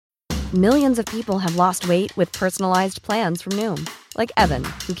Millions of people have lost weight with personalized plans from Noom. Like Evan,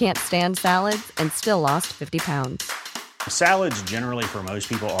 who can't stand salads and still lost 50 pounds. Salads generally for most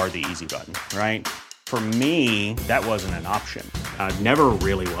people are the easy button, right? For me, that wasn't an option. I never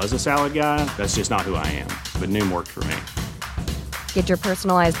really was a salad guy. That's just not who I am. But Noom worked for me. Get your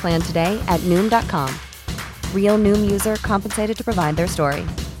personalized plan today at Noom.com. Real Noom user compensated to provide their story.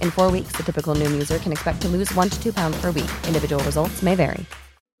 In 4 weeks, the typical Noom user can expect to lose 1 to 2 pounds per week. Individual results may vary.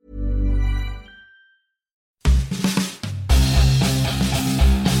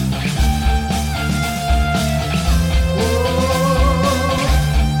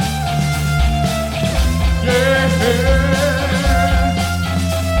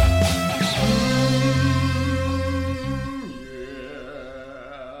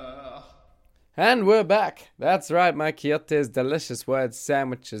 And we're back. That's right, my Quixote's Delicious Word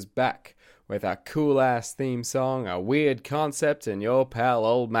Sandwich is back with our cool-ass theme song, a weird concept, and your pal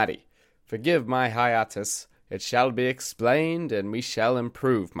Old Matty. Forgive my hiatus. It shall be explained, and we shall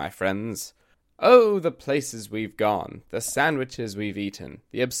improve, my friends. Oh, the places we've gone, the sandwiches we've eaten,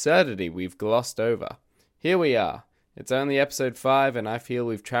 the absurdity we've glossed over. Here we are. It's only episode 5, and I feel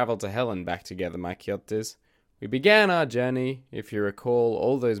we've travelled to hell and back together, my Quixotes. We began our journey, if you recall,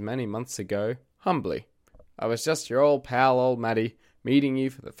 all those many months ago, humbly. I was just your old pal, Old Matty, meeting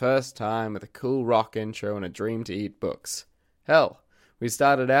you for the first time with a cool rock intro and a dream to eat books. Hell, we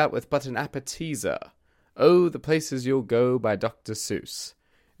started out with but an appetizer. Oh, the Places You'll Go by Dr. Seuss.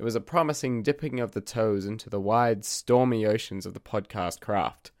 It was a promising dipping of the toes into the wide, stormy oceans of the podcast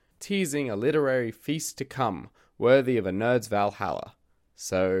craft, teasing a literary feast to come, worthy of a nerd's Valhalla.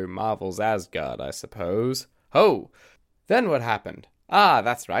 So, Marvel's Asgard, I suppose. Ho! Then what happened? Ah,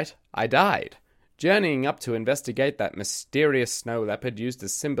 that's right, I died. Journeying up to investigate that mysterious snow leopard used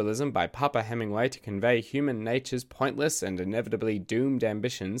as symbolism by Papa Hemingway to convey human nature's pointless and inevitably doomed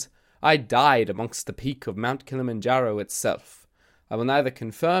ambitions, I died amongst the peak of Mount Kilimanjaro itself. I will neither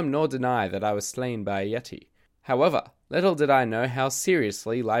confirm nor deny that I was slain by a yeti. However, little did I know how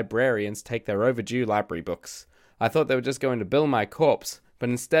seriously librarians take their overdue library books. I thought they were just going to bill my corpse, but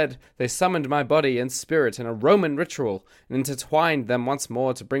instead they summoned my body and spirit in a Roman ritual and intertwined them once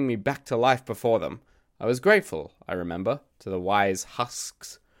more to bring me back to life before them. I was grateful, I remember, to the wise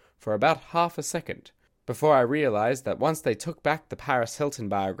husks for about half a second, before I realized that once they took back the Paris Hilton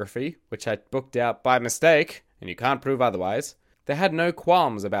biography, which I booked out by mistake, and you can't prove otherwise, they had no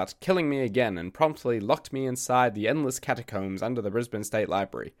qualms about killing me again and promptly locked me inside the endless catacombs under the Brisbane State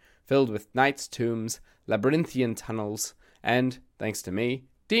Library, filled with knights' tombs, labyrinthian tunnels, and, thanks to me,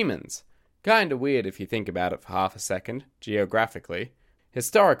 demons. Kinda weird if you think about it for half a second, geographically.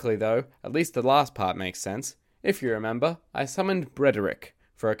 Historically, though, at least the last part makes sense. If you remember, I summoned Brederick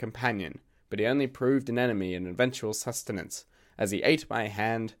for a companion, but he only proved an enemy in eventual sustenance. As he ate my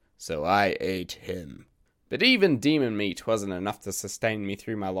hand, so I ate him. But even demon meat wasn't enough to sustain me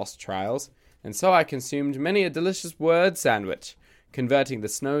through my lost trials, and so I consumed many a delicious word sandwich, converting The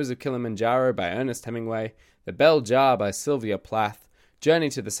Snows of Kilimanjaro by Ernest Hemingway, The Bell Jar by Sylvia Plath, Journey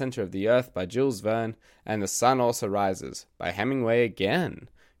to the Center of the Earth by Jules Verne, and The Sun Also Rises by Hemingway again,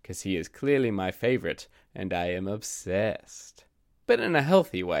 because he is clearly my favorite, and I am obsessed. But in a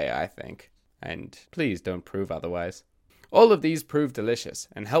healthy way, I think, and please don't prove otherwise. All of these proved delicious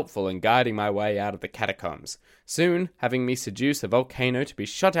and helpful in guiding my way out of the catacombs, soon having me seduce a volcano to be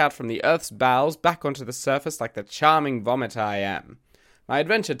shot out from the Earth's bowels back onto the surface like the charming vomit I am. My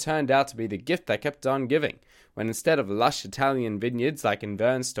adventure turned out to be the gift I kept on giving, when instead of lush Italian vineyards like in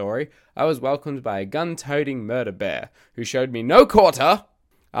Verne's story, I was welcomed by a gun-toting murder bear, who showed me no quarter.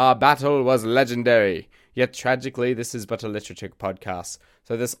 Our battle was legendary, yet tragically this is but a literature podcast,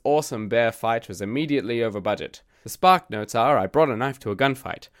 so this awesome bear fight was immediately over budget. The spark notes are I brought a knife to a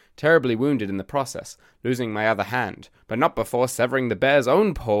gunfight, terribly wounded in the process, losing my other hand, but not before severing the bear's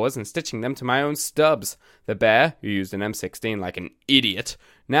own paws and stitching them to my own stubs. The bear, who used an M16 like an idiot,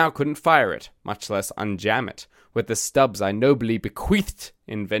 now couldn't fire it, much less unjam it, with the stubs I nobly bequeathed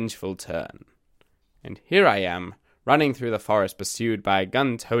in vengeful turn. And here I am, running through the forest pursued by a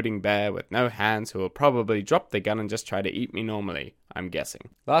gun-toting bear with no hands who will probably drop the gun and just try to eat me normally, I'm guessing.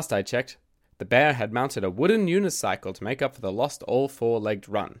 Last I checked, the bear had mounted a wooden unicycle to make up for the lost all-four-legged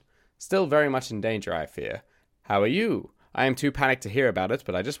run. Still very much in danger, I fear. How are you? I am too panicked to hear about it,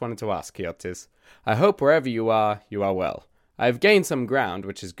 but I just wanted to ask, Quixotes. I hope wherever you are well. I have gained some ground,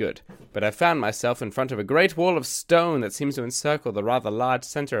 which is good, but I found myself in front of a great wall of stone that seems to encircle the rather large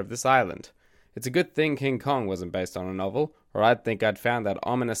center of this island. It's a good thing King Kong wasn't based on a novel, or I'd think I'd found that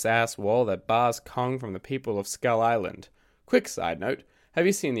ominous-ass wall that bars Kong from the people of Skull Island. Quick side note, have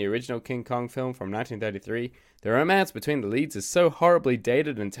you seen the original King Kong film from 1933? The romance between the leads is so horribly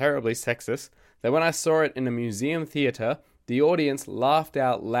dated and terribly sexist that when I saw it in a museum theatre, the audience laughed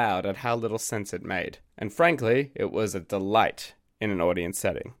out loud at how little sense it made. And frankly, it was a delight in an audience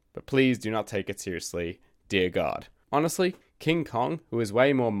setting. But please do not take it seriously, dear God. Honestly, King Kong, who is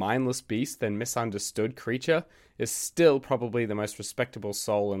way more mindless beast than misunderstood creature, is still probably the most respectable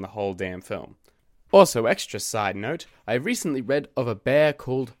soul in the whole damn film. Also, extra side note, I recently read of a bear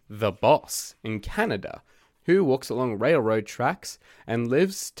called the Boss in Canada, who walks along railroad tracks and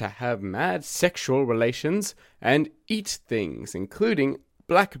lives to have mad sexual relations and eat things, including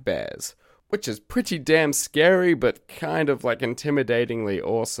black bears, which is pretty damn scary but kind of like intimidatingly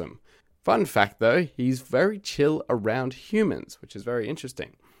awesome. Fun fact though, he's very chill around humans, which is very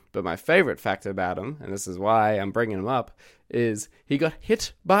interesting. But my favorite fact about him, and this is why I'm bringing him up, is he got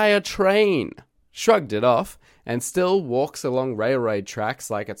hit by a train, shrugged it off, and still walks along railroad tracks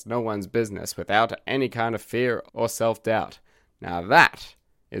like it's no one's business without any kind of fear or self-doubt. Now that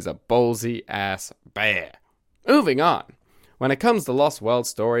is a ballsy ass bear. Moving on. When it comes to Lost World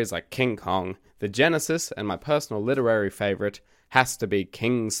stories like King Kong, the genesis and my personal literary favorite has to be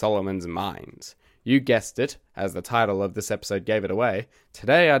King Solomon's Mines. You guessed it, as the title of this episode gave it away.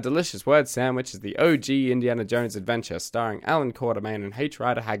 Today, our delicious word sandwich is the OG Indiana Jones adventure starring Alan Quatermain and H.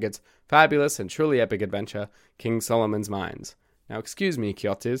 Rider Haggard's fabulous and truly epic adventure, King Solomon's Mines. Now, excuse me,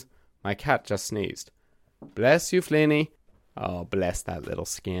 Kyotis, my cat just sneezed. Bless you, Flinny. Oh, bless that little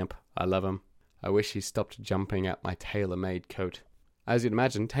scamp. I love him. I wish he stopped jumping at my tailor-made coat. As you'd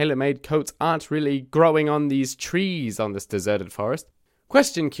imagine, tailor-made coats aren't really growing on these trees on this deserted forest.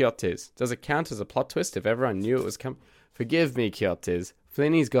 Question, Kyotis. Does it count as a plot twist if everyone knew it was coming? Forgive me, Kyotis.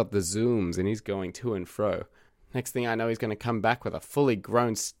 Flinny's got the zooms and he's going to and fro. Next thing I know, he's going to come back with a fully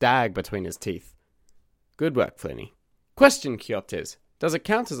grown stag between his teeth. Good work, Flinny. Question, Kyotis. Does it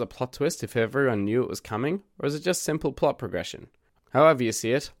count as a plot twist if everyone knew it was coming, or is it just simple plot progression? However you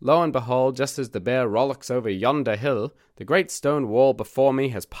see it, lo and behold, just as the bear rollicks over yonder hill, the great stone wall before me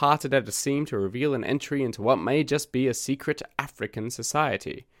has parted at a seam to reveal an entry into what may just be a secret African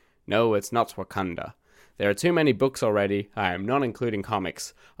society. No, it's not Wakanda. There are too many books already. I am not including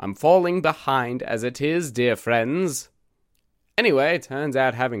comics. I'm falling behind as it is, dear friends. Anyway, it turns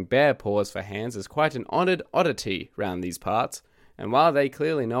out having bear paws for hands is quite an honoured oddity round these parts, and while they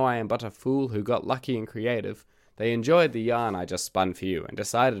clearly know I am but a fool who got lucky and creative, they enjoyed the yarn I just spun for you and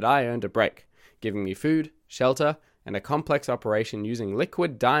decided I earned a break, giving me food, shelter, and a complex operation using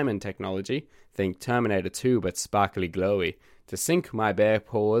liquid diamond technology, think Terminator 2 but sparkly glowy, to sync my bear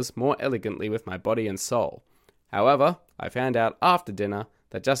paws more elegantly with my body and soul. However, I found out after dinner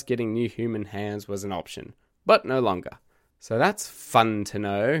that just getting new human hands was an option, but no longer. So that's fun to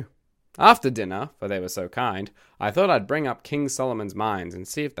know. After dinner, for they were so kind, I thought I'd bring up King Solomon's Mines and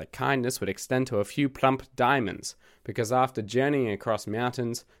see if that kindness would extend to a few plump diamonds, because after journeying across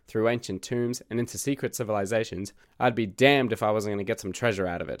mountains, through ancient tombs, and into secret civilizations, I'd be damned if I wasn't going to get some treasure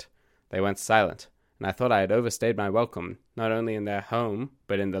out of it. They went silent, and I thought I had overstayed my welcome, not only in their home,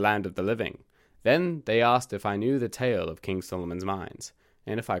 but in the land of the living. Then they asked if I knew the tale of King Solomon's Mines,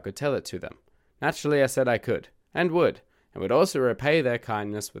 and if I could tell it to them. Naturally I said I could, and would also repay their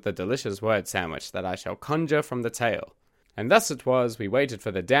kindness with a delicious word sandwich that I shall conjure from the tale. And thus it was we waited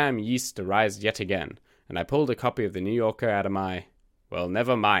for the damn yeast to rise yet again, and I pulled a copy of the New Yorker out of my... well,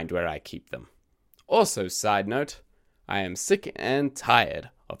 never mind where I keep them. Also, side note, I am sick and tired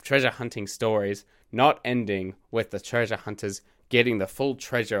of treasure hunting stories not ending with the treasure hunters getting the full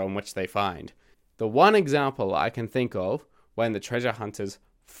treasure on which they find. The one example I can think of when the treasure hunters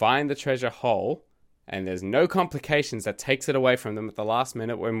find the treasure whole, and there's no complications that takes it away from them at the last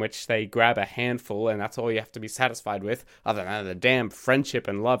minute in which they grab a handful and that's all you have to be satisfied with, other than the damn friendship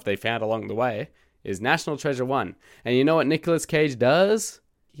and love they found along the way, is National Treasure 1. And you know what Nicolas Cage does?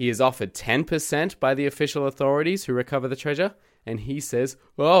 He is offered 10% by the official authorities who recover the treasure, and he says,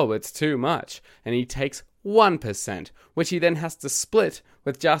 oh, it's too much. And he takes 1%, which he then has to split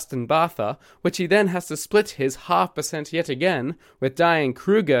with Justin Bartha, which he then has to split his 0.5% yet again with Diane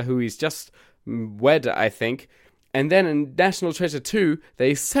Kruger, who he's just wed, I think. And then in National Treasure 2,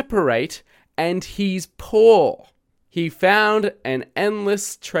 they separate, and he's poor. He found an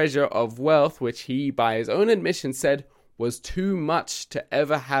endless treasure of wealth, which he, by his own admission, said was too much to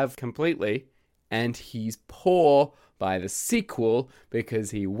ever have completely, and he's poor by the sequel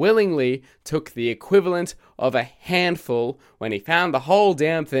because he willingly took the equivalent of a handful when he found the whole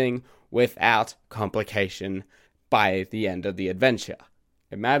damn thing without complication by the end of the adventure.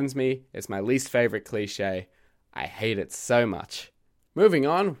 It maddens me. It's my least favorite cliche. I hate it so much. Moving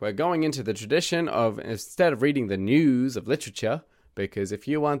on, we're going into the tradition of, instead of reading the news of literature, because if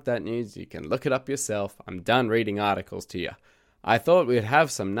you want that news, you can look it up yourself. I'm done reading articles to you. I thought we'd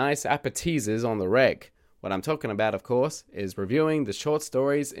have some nice appetizers on the reg. What I'm talking about, of course, is reviewing the short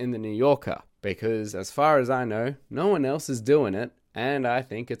stories in the New Yorker, because as far as I know, no one else is doing it, and I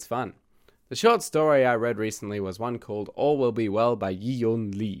think it's fun. The short story I read recently was one called All Will Be Well by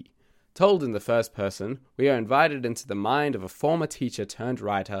Yi-Yun Lee. Told in the first person, we are invited into the mind of a former teacher turned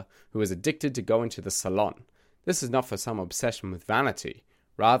writer who is addicted to going to the salon. This is not for some obsession with vanity,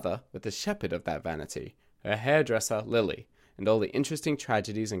 rather with the shepherd of that vanity, her hairdresser Lily, and all the interesting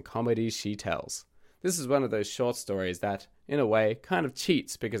tragedies and comedies she tells. This is one of those short stories that, in a way, kind of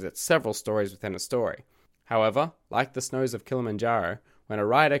cheats because it's several stories within a story. However, like the snows of Kilimanjaro, when a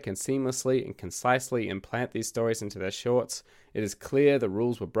writer can seamlessly and concisely implant these stories into their shorts, it is clear the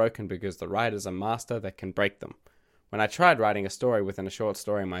rules were broken because the writer's a master that can break them. When I tried writing a story within a short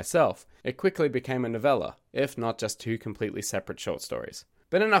story myself, it quickly became a novella, if not just two completely separate short stories.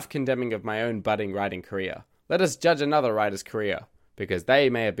 But enough condemning of my own budding writing career. Let us judge another writer's career, because they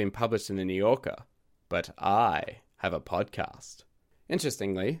may have been published in the New Yorker, but I have a podcast.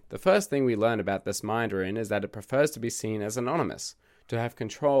 Interestingly, the first thing we learn about this mind we're in is that it prefers to be seen as anonymous, to have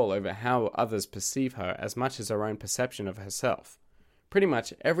control over how others perceive her as much as her own perception of herself. Pretty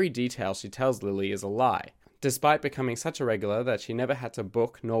much every detail she tells Lily is a lie, despite becoming such a regular that she never had to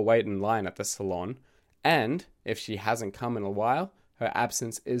book nor wait in line at the salon, and, if she hasn't come in a while, her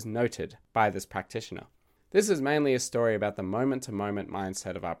absence is noted by this practitioner. This is mainly a story about the moment-to-moment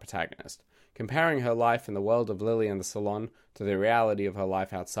mindset of our protagonist, comparing her life in the world of Lily and the salon to the reality of her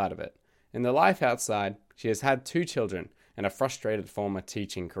life outside of it. In the life outside, she has had 2 children and a frustrated former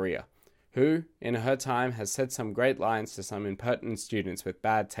teaching career, who, in her time, has said some great lines to some impertinent students with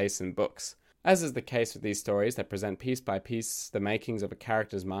bad taste in books. As is the case with these stories that present piece by piece the makings of a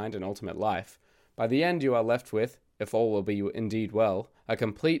character's mind and ultimate life, by the end you are left with, if all will be indeed well, a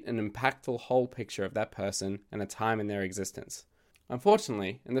complete and impactful whole picture of that person and a time in their existence.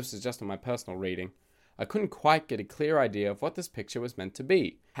 Unfortunately, and this is just on my personal reading, I couldn't quite get a clear idea of what this picture was meant to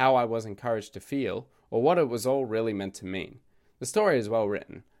be, how I was encouraged to feel, or what it was all really meant to mean. The story is well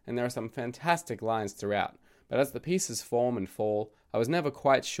written, and there are some fantastic lines throughout, but as the pieces form and fall, I was never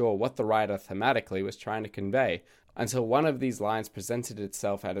quite sure what the writer thematically was trying to convey until one of these lines presented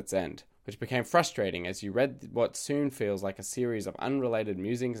itself at its end, which became frustrating as you read what soon feels like a series of unrelated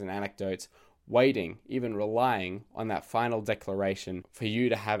musings and anecdotes, waiting, even relying on that final declaration for you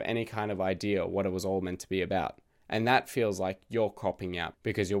to have any kind of idea what it was all meant to be about. And that feels like you're copping out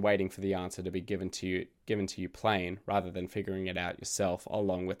because you're waiting for the answer to be given to you plain rather than figuring it out yourself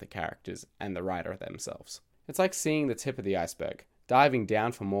along with the characters and the writer themselves. It's like seeing the tip of the iceberg, diving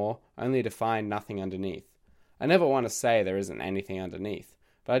down for more only to find nothing underneath. I never want to say there isn't anything underneath,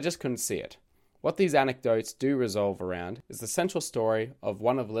 but I just couldn't see it. What these anecdotes do resolve around is the central story of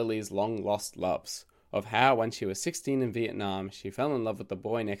one of Lily's long-lost loves, of how when she was 16 in Vietnam, she fell in love with the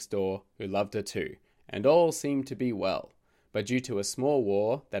boy next door who loved her too, and all seemed to be well. But due to a small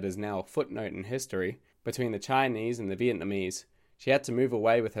war that is now a footnote in history between the Chinese and the Vietnamese, she had to move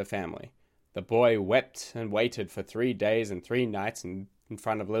away with her family. The boy wept and waited for 3 days and 3 nights in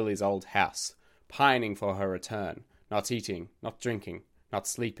front of Lily's old house, pining for her return, not eating, not drinking, not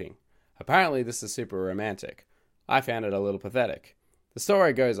sleeping. Apparently this is super romantic. I found it a little pathetic. The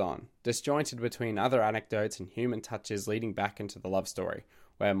story goes on, disjointed between other anecdotes and human touches leading back into the love story,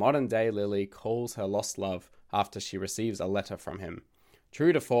 where modern-day Lily calls her lost love after she receives a letter from him.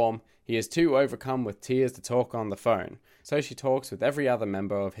 True to form, he is too overcome with tears to talk on the phone, so she talks with every other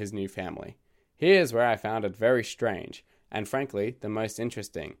member of his new family. Here's where I found it very strange, and frankly, the most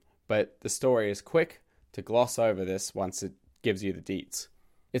interesting, but the story is quick to gloss over this once it gives you the deets.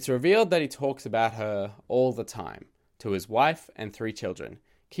 It's revealed that he talks about her all the time, to his wife and 3 children,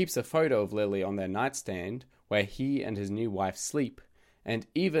 keeps a photo of Lily on their nightstand where he and his new wife sleep, and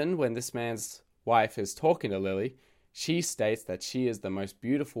even when this man's wife is talking to Lily, she states that she is the most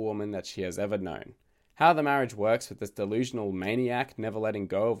beautiful woman that she has ever known. How the marriage works with this delusional maniac never letting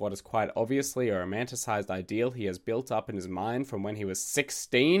go of what is quite obviously a romanticized ideal he has built up in his mind from when he was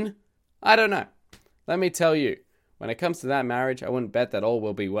 16? I don't know. Let me tell you, when it comes to that marriage, I wouldn't bet that all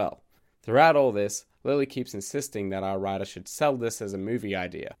will be well. Throughout all this, Lily keeps insisting that our writer should sell this as a movie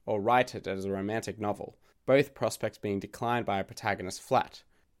idea, or write it as a romantic novel, both prospects being declined by a protagonist flat.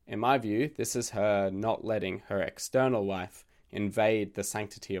 In my view, this is her not letting her external life invade the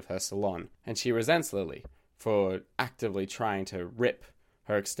sanctity of her salon, and she resents Lily for actively trying to rip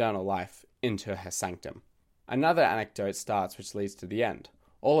her external life into her sanctum. Another anecdote starts which leads to the end,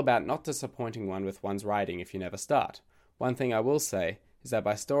 all about not disappointing one with one's writing if you never start. One thing I will say is that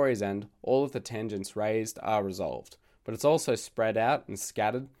by story's end, all of the tangents raised are resolved, but it's also spread out and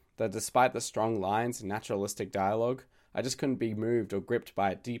scattered that despite the strong lines and naturalistic dialogue, I just couldn't be moved or gripped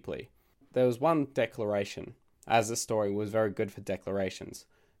by it deeply. There was one declaration, as this story was very good for declarations,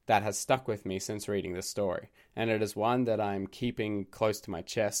 that has stuck with me since reading this story, and it is one that I'm keeping close to my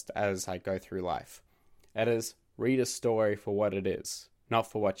chest as I go through life. It is, read a story for what it is,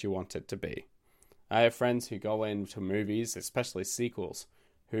 not for what you want it to be. I have friends who go into movies, especially sequels,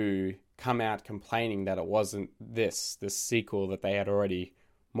 who come out complaining that it wasn't this sequel that they had already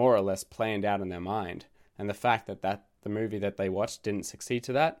more or less planned out in their mind, and the fact that the movie that they watched didn't succeed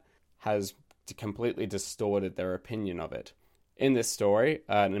to that has completely distorted their opinion of it. In this story,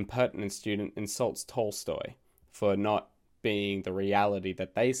 an impertinent student insults Tolstoy for not being the reality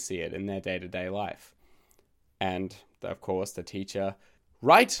that they see it in their day-to-day life. And, of course, the teacher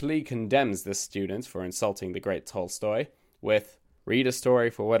rightly condemns this student for insulting the great Tolstoy with, read a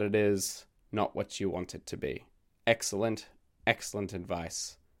story for what it is, not what you want it to be. Excellent, excellent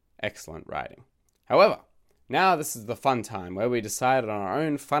advice. Excellent writing. However, now this is the fun time where we decide on our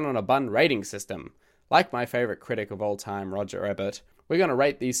own fun-on-a-bun rating system. Like my favorite critic of all time, Roger Ebert, we're going to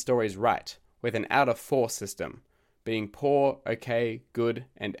rate these stories right, with an out of 4 system, being poor, okay, good,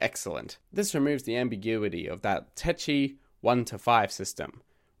 and excellent. This removes the ambiguity of that tetchy 1 to 5 system,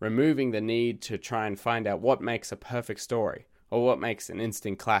 removing the need to try and find out what makes a perfect story, or what makes an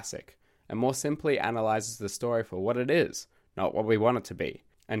instant classic, and more simply analyzes the story for what it is, not what we want it to be,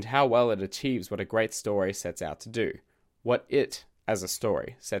 and how well it achieves what a great story sets out to do, what it, as a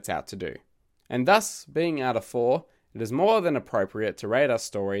story, sets out to do. And thus, being out of 4, it is more than appropriate to rate our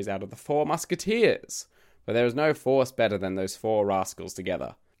stories out of the 4 Musketeers, for there is no force better than those 4 rascals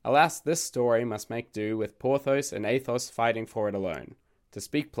together. Alas, this story must make do with Porthos and Athos fighting for it alone. To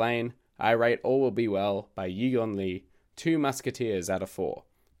speak plain, I rate All Will Be Well by Yi Gon Lee 2 Musketeers out of 4.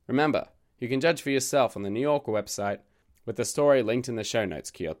 Remember, you can judge for yourself on the New Yorker website, with the story linked in the show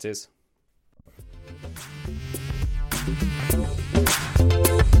notes, Quixotes.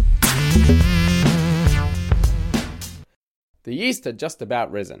 The yeast had just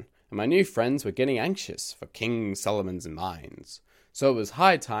about risen, and my new friends were getting anxious for King Solomon's mines. So it was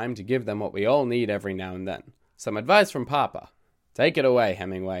high time to give them what we all need every now and then. Some advice from Papa. Take it away,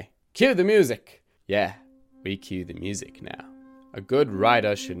 Hemingway. Cue the music! Yeah, we cue the music now. A good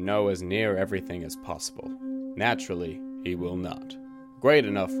writer should know as near everything as possible. Naturally, he will not. A great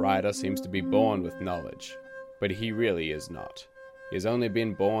enough writer seems to be born with knowledge, but he really is not. He has only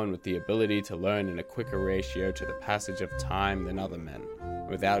been born with the ability to learn in a quicker ratio to the passage of time than other men,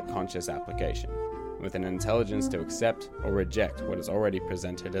 without conscious application, with an intelligence to accept or reject what is already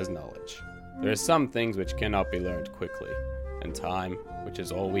presented as knowledge. There are some things which cannot be learned quickly, and time, which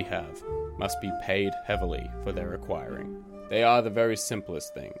is all we have, must be paid heavily for their acquiring. They are the very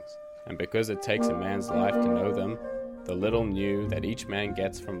simplest things, and because it takes a man's life to know them, the little new that each man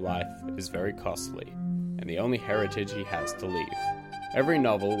gets from life is very costly, and the only heritage he has to leave. Every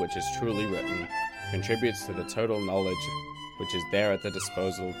novel which is truly written contributes to the total knowledge which is there at the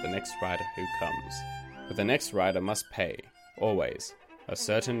disposal of the next writer who comes. But the next writer must pay, always, a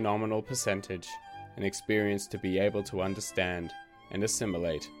certain nominal percentage in experience to be able to understand and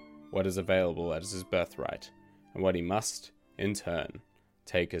assimilate what is available as his birthright, and what he must, in turn,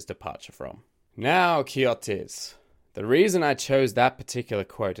 take his departure from. Now, Quixotes. The reason I chose that particular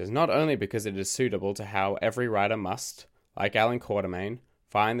quote is not only because it is suitable to how every writer must, like Allan Quatermain,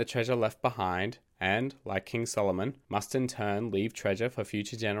 find the treasure left behind, and, like King Solomon, must in turn leave treasure for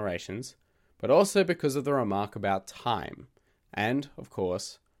future generations, but also because of the remark about time, and, of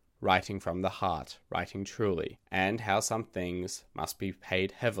course, writing from the heart, writing truly, and how some things must be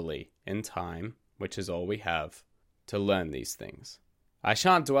paid heavily in time, which is all we have, to learn these things. I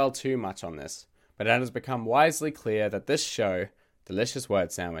shan't dwell too much on this, but it has become wisely clear that this show, Delicious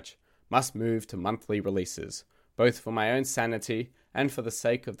Word Sandwich, must move to monthly releases, both for my own sanity and for the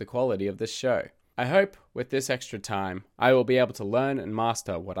sake of the quality of this show. I hope, with this extra time, I will be able to learn and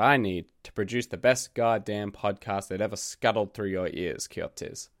master what I need to produce the best goddamn podcast that ever scuttled through your ears,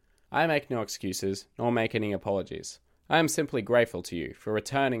 Quixotes. I make no excuses, nor make any apologies. I am simply grateful to you for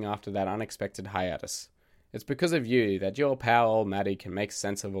returning after that unexpected hiatus. It's because of you that your pal old Maddie can make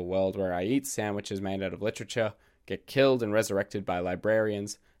sense of a world where I eat sandwiches made out of literature, get killed and resurrected by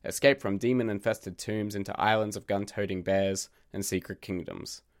librarians, escape from demon-infested tombs into islands of gun-toting bears and secret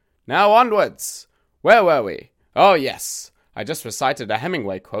kingdoms. Now onwards! Where were we? Oh yes! I just recited a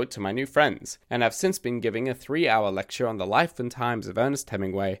Hemingway quote to my new friends, and have since been giving a 3-hour lecture on the life and times of Ernest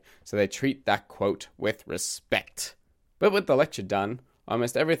Hemingway, so they treat that quote with respect. But with the lecture done,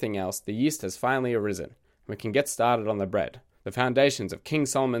 almost everything else, the yeast has finally arisen. We can get started on the bread. The Foundations of King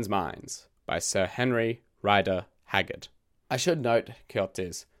Solomon's Mines by Sir Henry Rider Haggard. I should note,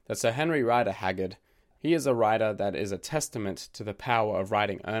 Kyotis, that Sir Henry Rider Haggard, he is a writer that is a testament to the power of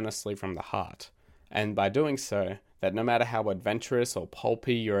writing earnestly from the heart, and by doing so, that no matter how adventurous or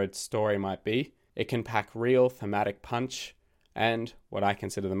pulpy your story might be, it can pack real thematic punch and, what I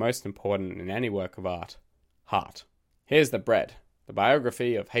consider the most important in any work of art, heart. Here's The Bread, the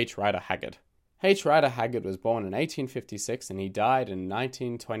biography of H. Rider Haggard. H. Rider Haggard was born in 1856 and he died in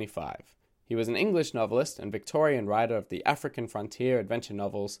 1925. He was an English novelist and Victorian writer of the African frontier adventure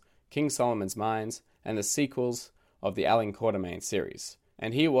novels King Solomon's Mines and the sequels of the Allan Quatermain series,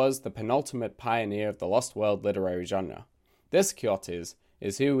 and he was the penultimate pioneer of the Lost World literary genre. This Kyotis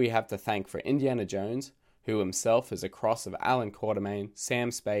is who we have to thank for Indiana Jones, who himself is a cross of Allan Quatermain,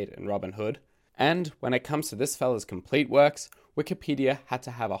 Sam Spade, and Robin Hood. And when it comes to this fella's complete works, Wikipedia had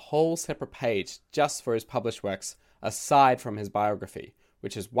to have a whole separate page just for his published works, aside from his biography,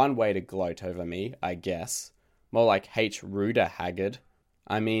 which is one way to gloat over me, I guess. More like H. Rider Haggard.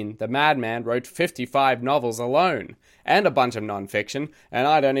 I mean, the madman wrote 55 novels alone, and a bunch of non-fiction, and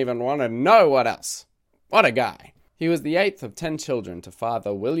I don't even want to know what else. What a guy. He was the 8th of 10 children to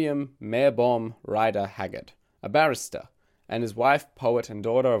Father William Meerbaume Rider Haggard, a barrister, and his wife, poet, and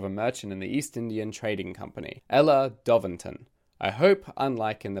daughter of a merchant in the East Indian Trading Company, Ella Dovington. I hope,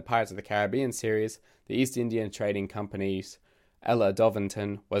 unlike in the Pirates of the Caribbean series, the East Indian Trading Company's Ella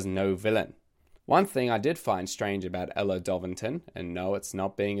Dovington was no villain. One thing I did find strange about Ella Dovington, and no, it's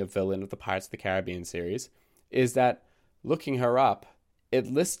not being a villain of the Pirates of the Caribbean series, is that, looking her up,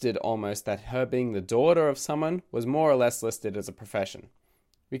 it listed almost that her being the daughter of someone was more or less listed as a profession.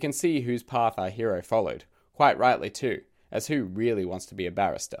 We can see whose path our hero followed, quite rightly too, as who really wants to be a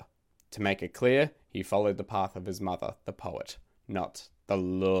barrister. To make it clear, he followed the path of his mother, the poet, not the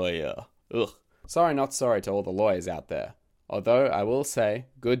lawyer. Ugh. Sorry not sorry to all the lawyers out there. Although, I will say,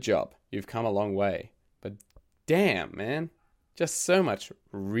 good job. You've come a long way. But damn, man. Just so much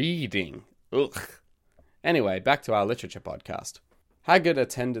reading. Ugh. Anyway, back to our literature podcast. Haggard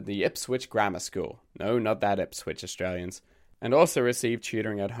attended the Ipswich Grammar School. No, not that Ipswich, Australians. And also received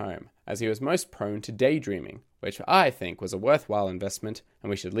tutoring at home, as he was most prone to daydreaming, which I think was a worthwhile investment, and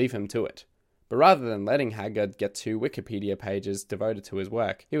we should leave him to it. But rather than letting Haggard get 2 Wikipedia pages devoted to his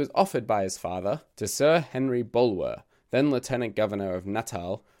work, he was offered by his father to Sir Henry Bulwer, then Lieutenant Governor of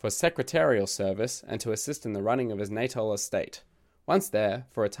Natal, for secretarial service and to assist in the running of his natal estate. Once there,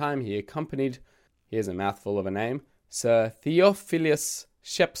 for a time he accompanied, here's a mouthful of a name, Sir Theophilus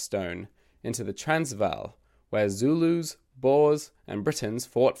Shepstone into the Transvaal, where Zulus, Boers, and Britons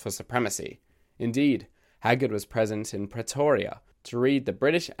fought for supremacy. Indeed, Haggard was present in Pretoria to read the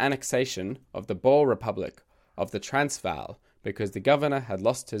British annexation of the Boer Republic of the Transvaal because the governor had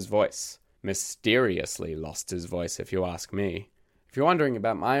lost his voice. Mysteriously lost his voice, if you ask me. If you're wondering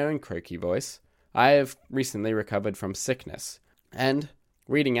about my own croaky voice, I have recently recovered from sickness, and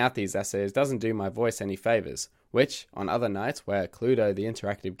reading out these essays doesn't do my voice any favours, which, on other nights where Cluedo the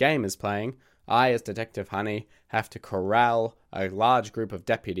interactive game is playing, I, as Detective Honey, have to corral a large group of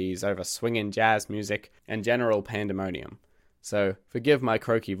deputies over swinging jazz music and general pandemonium. So, forgive my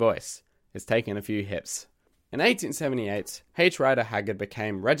croaky voice. It's taken a few hits. In 1878, H. Rider Haggard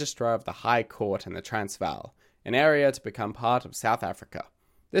became Registrar of the High Court in the Transvaal, an area to become part of South Africa.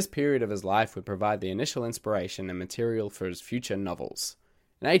 This period of his life would provide the initial inspiration and material for his future novels.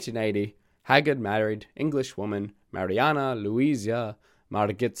 In 1880, Haggard married Englishwoman Mariana Louisa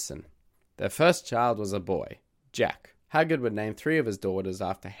Margitson. Their first child was a boy, Jack. Haggard would name 3 of his daughters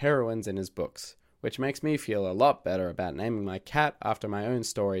after heroines in his books, which makes me feel a lot better about naming my cat after my own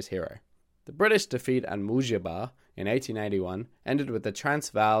story's hero. The British defeat at Mujabar in 1881 ended with the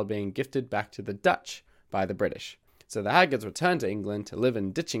Transvaal being gifted back to the Dutch by the British, so the Haggards returned to England to live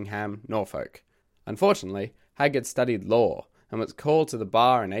in Ditchingham, Norfolk. Unfortunately, Haggard studied law and was called to the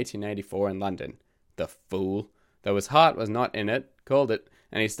bar in 1884 in London. The fool. Though his heart was not in it, called it,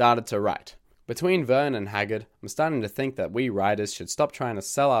 and he started to write. Between Verne and Haggard, I'm starting to think that we writers should stop trying to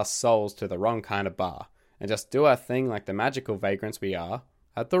sell our souls to the wrong kind of bar, and just do our thing like the magical vagrants we are,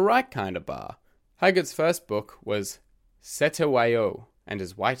 at the right kind of bar. Haggard's first book was Cetewayo and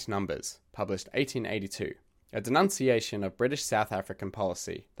His White Numbers, published 1882, a denunciation of British South African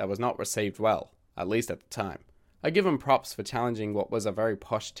policy that was not received well, at least at the time. I give him props for challenging what was a very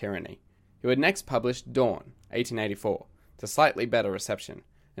posh tyranny. He would next publish Dawn, 1884, to slightly better reception,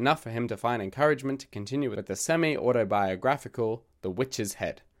 enough for him to find encouragement to continue with the semi-autobiographical The Witch's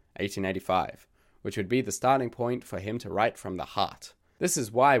Head, 1885, which would be the starting point for him to write from the heart. This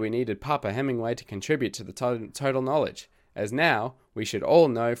is why we needed Papa Hemingway to contribute to the total knowledge, as now we should all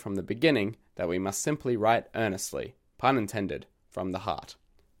know from the beginning that we must simply write earnestly, pun intended, from the heart.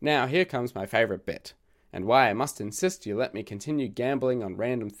 Now here comes my favourite bit. and why I must insist you let me continue gambling on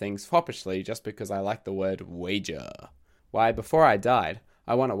random things foppishly just because I like the word wager. Why, before I died,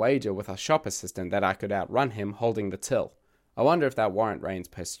 I won a wager with a shop assistant that I could outrun him holding the till. I wonder if that warrant reigns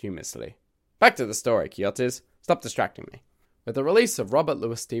posthumously. Back to the story, Quixotes. Stop distracting me. With the release of Robert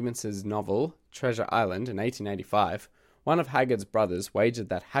Louis Stevenson's novel, Treasure Island, in 1885, one of Haggard's brothers wagered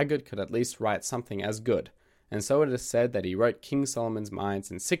that Haggard could at least write something as good, and so it is said that he wrote King Solomon's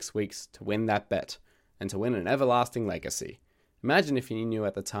Mines in 6 weeks to win that bet, and to win an everlasting legacy. Imagine if he knew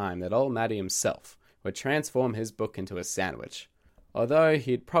at the time that old Matty himself would transform his book into a sandwich, although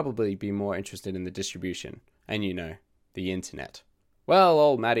he'd probably be more interested in the distribution, and the internet. Well,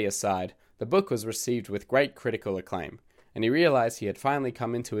 old Matty aside, the book was received with great critical acclaim, and he realized he had finally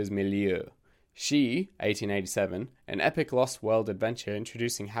come into his milieu. She, 1887, an epic lost world adventure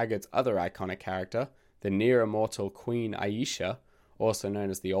introducing Haggard's other iconic character, the near-immortal Queen Ayesha, also known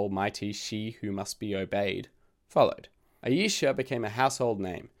as the almighty She Who Must Be Obeyed, followed. Ayesha became a household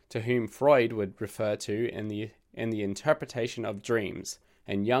name, to whom Freud would refer to in the interpretation of dreams,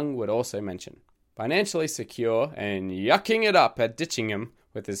 and Jung would also mention. Financially secure and yucking it up at Ditchingham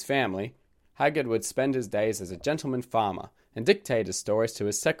with his family, Haggard would spend his days as a gentleman farmer and dictate his stories to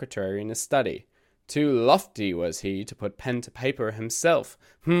his secretary in his study. Too lofty was he to put pen to paper himself.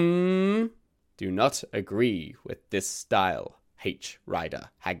 Do not agree with this style, H. Rider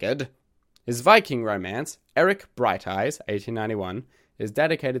Haggard. His Viking romance, Eric Bright Eyes, 1891, is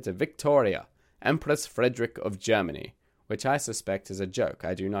dedicated to Victoria, Empress Frederick of Germany, which I suspect is a joke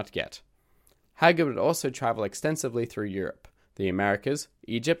I do not get. Haggard would also travel extensively through Europe, the Americas,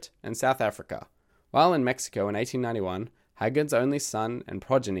 Egypt, and South Africa. While in Mexico in 1891, Haggard's only son and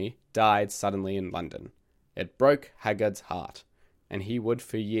progeny died suddenly in London. It broke Haggard's heart, and he would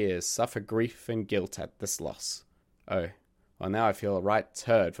for years suffer grief and guilt at this loss. Oh, well now I feel a right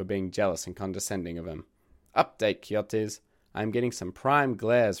turd for being jealous and condescending of him. Update, Quixotes. I am getting some prime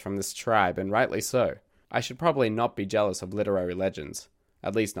glares from this tribe, and rightly so. I should probably not be jealous of literary legends,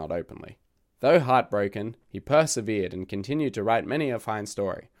 at least not openly. Though heartbroken, he persevered and continued to write many a fine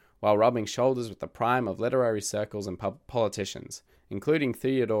story, while rubbing shoulders with the prime of literary circles and politicians, including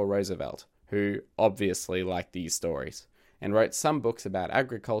Theodore Roosevelt, who obviously liked these stories, and wrote some books about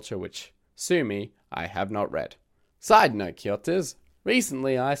agriculture which, sue me, I have not read. Side note, Quixotes.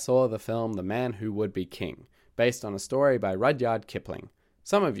 Recently I saw the film The Man Who Would Be King, based on a story by Rudyard Kipling.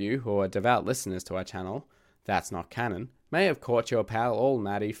 Some of you, who are devout listeners to our channel, That's Not Canon, may have caught your pal Old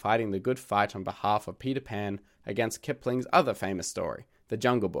Matty fighting the good fight on behalf of Peter Pan against Kipling's other famous story, The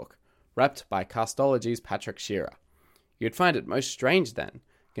Jungle Book, rapped by Castology's Patrick Shearer. You'd find it most strange then,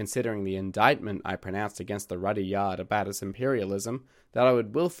 considering the indictment I pronounced against the Rudyard about its imperialism, that I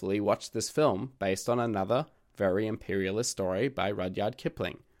would willfully watch this film based on another, very imperialist story by Rudyard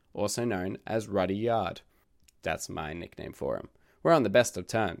Kipling, also known as Rudyard. That's my nickname for him. We're on the best of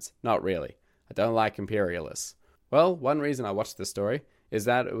terms. Not really. I don't like imperialists. Well, one reason I watched this story is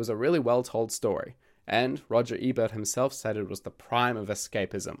that it was a really well-told story, and Roger Ebert himself said it was the prime of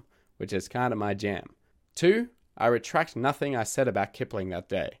escapism, which is kind of my jam. 2, I retract nothing I said about Kipling that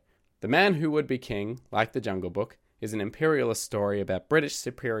day. The Man Who Would Be King, like The Jungle Book, is an imperialist story about British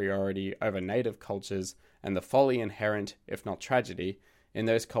superiority over native cultures and the folly inherent, if not tragedy, in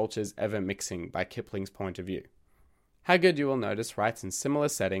those cultures ever mixing by Kipling's point of view. Haggard, you will notice, writes in similar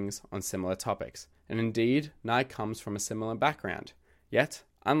settings on similar topics, and indeed, Nye comes from a similar background. Yet,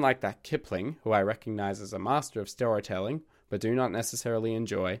 unlike that Kipling, who I recognize as a master of storytelling, but do not necessarily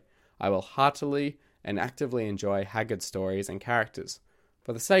enjoy, I will heartily and actively enjoy Haggard's stories and characters.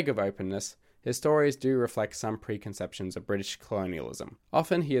 For the sake of openness, his stories do reflect some preconceptions of British colonialism.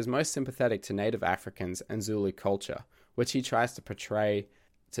 Often he is most sympathetic to native Africans and Zulu culture, which he tries to portray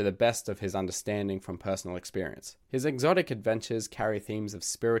to the best of his understanding from personal experience. His exotic adventures carry themes of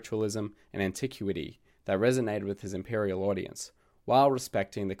spiritualism and antiquity that resonate with his imperial audience, while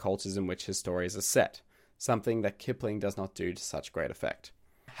respecting the cultures in which his stories are set, something that Kipling does not do to such great effect.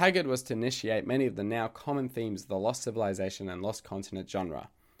 Haggard was to initiate many of the now common themes of the Lost Civilization and Lost Continent genre: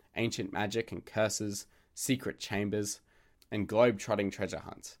 ancient magic and curses, secret chambers, and globe-trotting treasure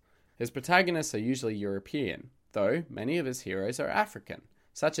hunts. His protagonists are usually European, though many of his heroes are African,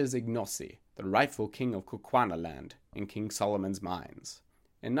 such as Ignosi, the rightful king of Kukuanaland in King Solomon's Mines.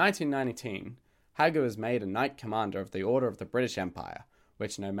 In 1919, Haggard was made a Knight Commander of the Order of the British Empire,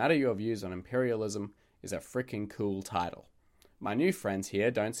 which, no matter your views on imperialism, is a frickin' cool title. My new friends here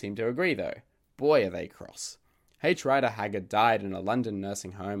don't seem to agree though. Boy are they cross. H. Rider Haggard died in a London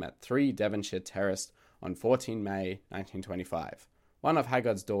nursing home at 3 Devonshire Terrace on 14 May 1925. One of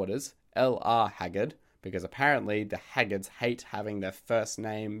Haggard's daughters, L.R. Haggard, because apparently the Haggards hate having their first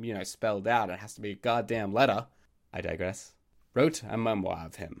name, spelled out. It has to be a goddamn letter. I digress. Wrote a memoir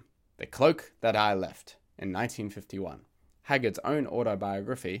of him, The Cloak That I Left, in 1951. Haggard's own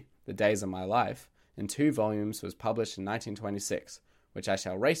autobiography, The Days of My Life, in 2 volumes was published in 1926, which I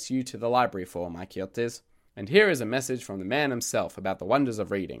shall race you to the library for, my quixotes. And here is a message from the man himself about the wonders of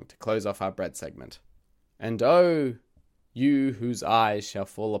reading to close off our bread segment. And oh, you whose eyes shall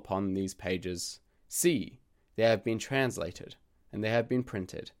fall upon these pages, see, they have been translated, and they have been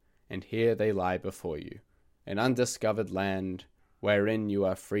printed, and here they lie before you, an undiscovered land wherein you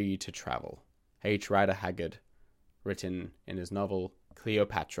are free to travel. H. Rider Haggard, written in his novel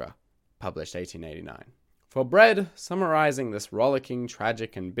Cleopatra, published 1889. For bread, summarizing this rollicking,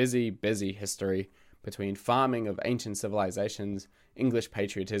 tragic, and busy history between farming of ancient civilizations, English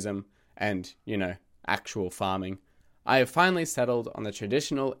patriotism, and, actual farming, I have finally settled on the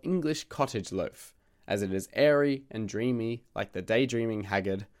traditional English cottage loaf, as it is airy and dreamy like the daydreaming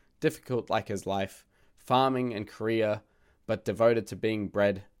Haggard, difficult like his life, farming and career, but devoted to being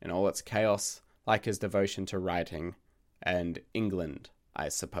bread in all its chaos, like his devotion to writing, and England, I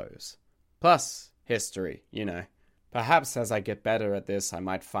suppose. Plus, history, Perhaps as I get better at this, I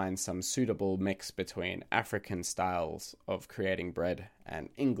might find some suitable mix between African styles of creating bread and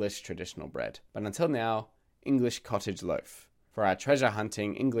English traditional bread. But until now, English cottage loaf, for our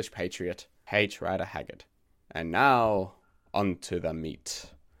treasure-hunting English patriot, H. Rider Haggard. And now, on to the meat.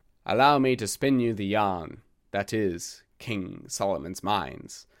 Allow me to spin you the yarn, that is, King Solomon's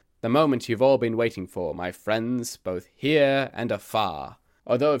Mines. The moment you've all been waiting for, my friends, both here and afar.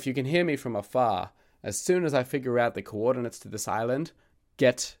 Although if you can hear me from afar, as soon as I figure out the coordinates to this island,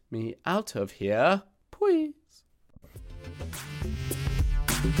 get me out of here, please.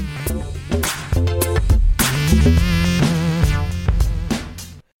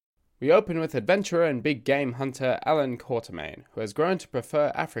 We open with adventurer and big game hunter Allan Quatermain, who has grown to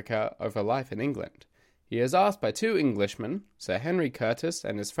prefer Africa over life in England. He is asked by 2 Englishmen, Sir Henry Curtis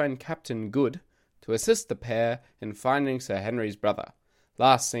and his friend Captain Good, to assist the pair in finding Sir Henry's brother,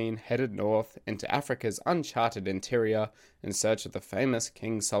 last seen headed north into Africa's uncharted interior in search of the famous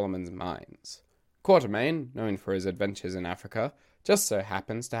King Solomon's Mines. Quatermain, known for his adventures in Africa, just so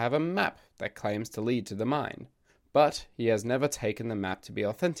happens to have a map that claims to lead to the mine. But he has never taken the map to be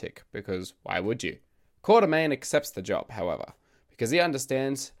authentic, because why would you? Quatermain accepts the job, however, because he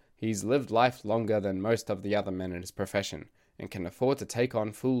understands he's lived life longer than most of the other men in his profession, and can afford to take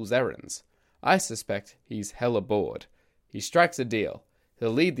on fool's errands. I suspect he's hella bored. He strikes a deal.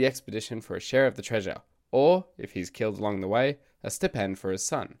 He'll lead the expedition for a share of the treasure, or, if he's killed along the way, a stipend for his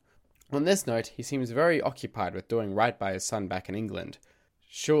son. On this note, he seems very occupied with doing right by his son back in England,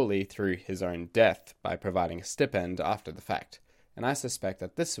 surely through his own death by providing a stipend after the fact, and I suspect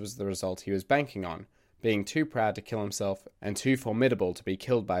that this was the result he was banking on, being too proud to kill himself and too formidable to be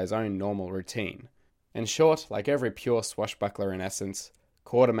killed by his own normal routine. In short, like every pure swashbuckler in essence,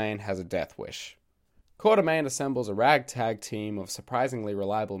 Quatermain has a death wish. Quatermain assembles a ragtag team of surprisingly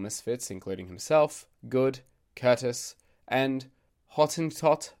reliable misfits, including himself, Good, Curtis, and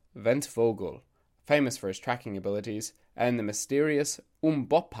Hottentot Ventvogel, famous for his tracking abilities, and the mysterious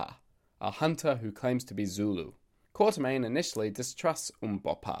Umbopa, a hunter who claims to be Zulu. Quatermain initially distrusts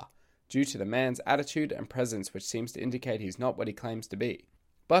Umbopa, due to the man's attitude and presence which seems to indicate he's not what he claims to be.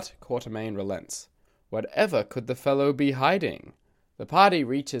 But Quatermain relents. Whatever could the fellow be hiding? The party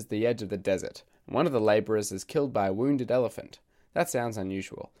reaches the edge of the desert, and one of the labourers is killed by a wounded elephant. That sounds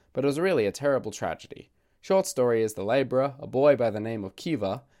unusual, but it was really a terrible tragedy. Short story is the labourer, a boy by the name of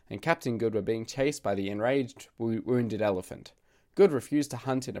Kiva, and Captain Good were being chased by the enraged wounded elephant. Good refused to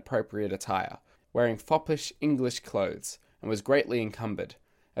hunt in appropriate attire, wearing foppish English clothes, and was greatly encumbered,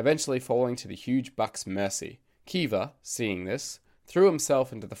 eventually falling to the huge buck's mercy. Kiva, seeing this, threw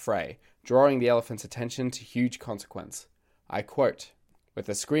himself into the fray, drawing the elephant's attention to huge consequence. I quote, "With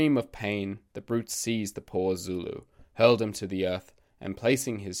a scream of pain, the brute seized the poor Zulu, hurled him to the earth, and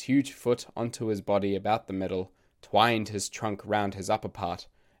placing his huge foot onto his body about the middle, twined his trunk round his upper part,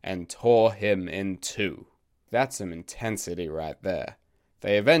 and tore him in 2. That's some intensity right there.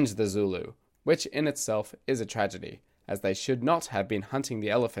 They avenged the Zulu, which in itself is a tragedy, as they should not have been hunting the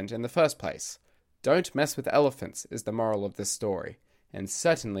elephant in the first place. Don't mess with elephants is the moral of this story, and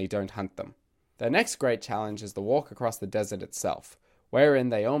certainly don't hunt them. Their next great challenge is the walk across the desert itself, wherein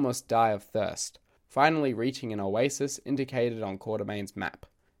they almost die of thirst, finally reaching an oasis indicated on Quatermain's map.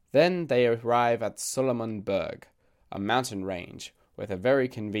 Then they arrive at Solomon Berg, a mountain range with a very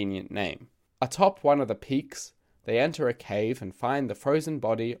convenient name. Atop one of the peaks, they enter a cave and find the frozen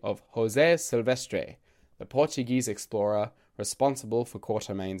body of José Silvestre, the Portuguese explorer responsible for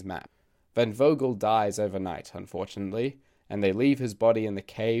Quatermain's map. Van Vogel dies overnight, unfortunately, and they leave his body in the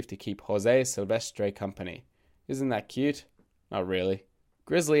cave to keep Jose Silvestre company. Isn't that cute? Not really.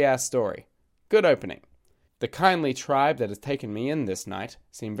 Grisly-ass story. Good opening. The kindly tribe that has taken me in this night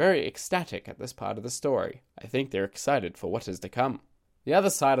seem very ecstatic at this part of the story. I think they're excited for what is to come. The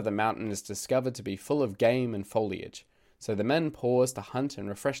other side of the mountain is discovered to be full of game and foliage, so the men pause to hunt and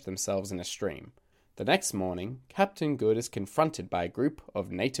refresh themselves in a stream. The next morning, Captain Good is confronted by a group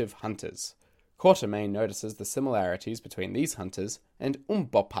of native hunters. Quatermain notices the similarities between these hunters and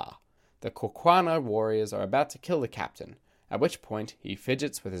Umbopa. The Kokwana warriors are about to kill the captain, at which point he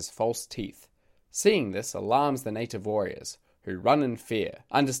fidgets with his false teeth. Seeing this alarms the native warriors, who run in fear,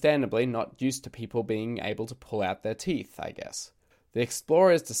 understandably not used to people being able to pull out their teeth, I guess. The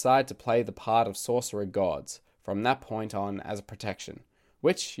explorers decide to play the part of sorcerer gods from that point on as a protection,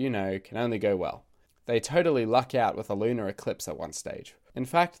 which, can only go well. They totally luck out with a lunar eclipse at one stage. In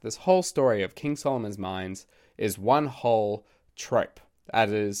fact, this whole story of King Solomon's Mines is one whole trope. That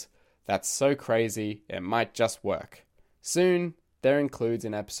is, that's so crazy, it might just work. Soon, there includes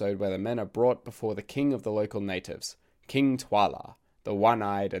an episode where the men are brought before the king of the local natives, King Twala, the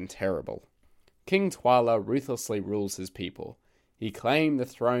one-eyed and terrible. King Twala ruthlessly rules his people. He claimed the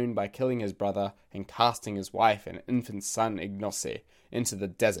throne by killing his brother and casting his wife and infant son Ignosi into the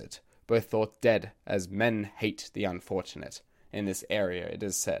desert, both thought dead, as men hate the unfortunate. In this area, it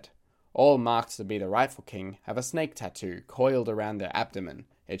is said. All marked to be the rightful king have a snake tattoo coiled around their abdomen,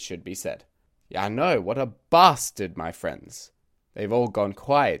 it should be said. Yeah, I know, what a bastard, my friends. They've all gone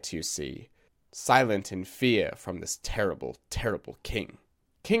quiet, you see, silent in fear from this terrible, terrible king.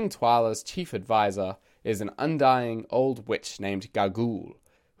 King Twala's chief advisor is an undying old witch named Gagool,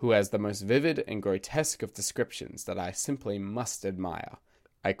 who has the most vivid and grotesque of descriptions that I simply must admire.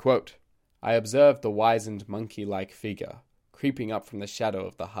 I quote, "I observed the wizened monkey-like figure creeping up from the shadow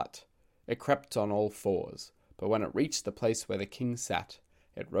of the hut. It crept on all fours, but when it reached the place where the king sat,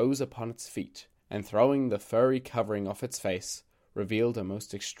 it rose upon its feet, and throwing the furry covering off its face, revealed a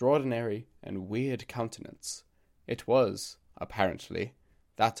most extraordinary and weird countenance. It was, apparently,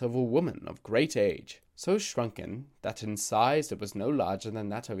 that of a woman of great age, so shrunken that in size it was no larger than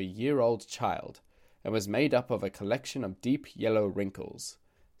that of a year-old child, and was made up of a collection of deep yellow wrinkles.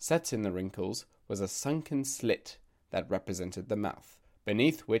 Set in the wrinkles was a sunken slit that represented the mouth,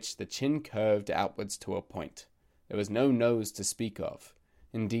 beneath which the chin curved outwards to a point. There was no nose to speak of.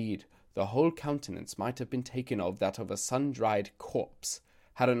 Indeed, the whole countenance might have been taken of that of a sun-dried corpse,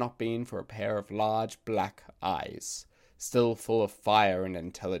 had it not been for a pair of large black eyes, still full of fire and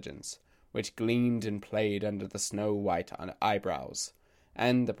intelligence, which gleamed and played under the snow-white eyebrows,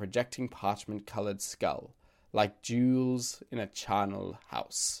 and the projecting parchment-coloured skull, like jewels in a charnel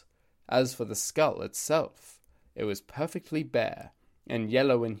house. As for the skull itself, it was perfectly bare, and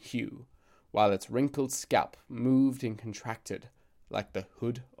yellow in hue, while its wrinkled scalp moved and contracted like the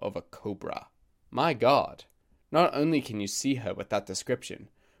hood of a cobra. My God! Not only can you see her with that description,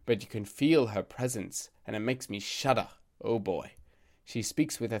 but you can feel her presence, and it makes me shudder. Oh boy. She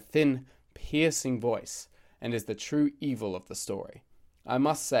speaks with a thin, piercing voice, and is the true evil of the story. I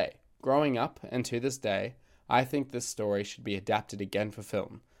must say, growing up, and to this day, I think this story should be adapted again for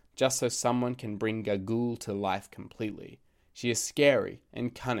film, just so someone can bring Gagool to life completely. She is scary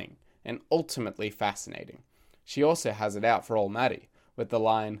and cunning, and ultimately fascinating. She also has it out for old Maddie, with the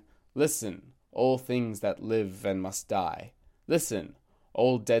line, "Listen, all things that live and must die. Listen,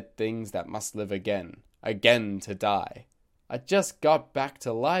 all dead things that must live again, again to die. I just got back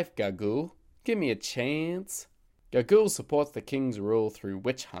to life, Gagool. Give me a chance." Gagool supports the king's rule through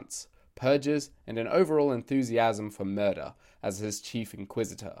witch hunts, purges, and an overall enthusiasm for murder as his chief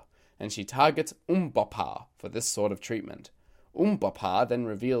inquisitor, and she targets Umbopa for this sort of treatment. Umbopa then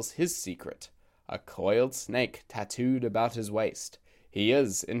reveals his secret, a coiled snake tattooed about his waist. He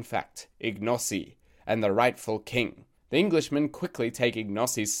is, in fact, Ignosi, and the rightful king. The Englishmen quickly take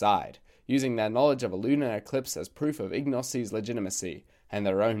Ignosi's side, using their knowledge of a lunar eclipse as proof of Ignosi's legitimacy and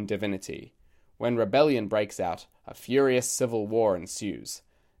their own divinity. When rebellion breaks out, a furious civil war ensues.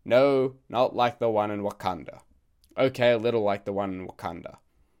 No, not like the one in Wakanda. Okay, a little like the one in Wakanda.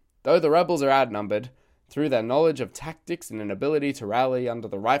 Though the rebels are outnumbered, through their knowledge of tactics and an ability to rally under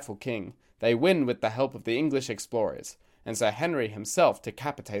the rightful king, they win with the help of the English explorers, and Sir Henry himself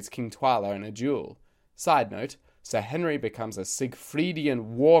decapitates King Twala in a duel. Side note, Sir Henry becomes a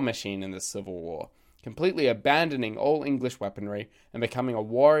Siegfriedian war machine in this civil war, completely abandoning all English weaponry and becoming a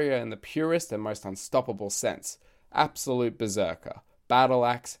warrior in the purest and most unstoppable sense. Absolute berserker. Battle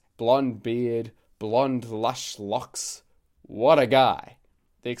axe, blonde beard, blonde lush locks. What a guy.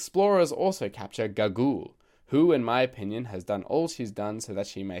 The explorers also capture Gagool, who, in my opinion, has done all she's done so that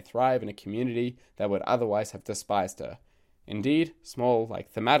she may thrive in a community that would otherwise have despised her. Indeed, small,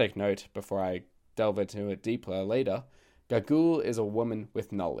 thematic note before I delve into it deeper later, Gagul is a woman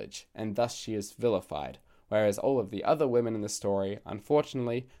with knowledge, and thus she is vilified, whereas all of the other women in the story,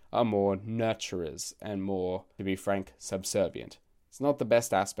 unfortunately, are more nurturers and more, to be frank, subservient. It's not the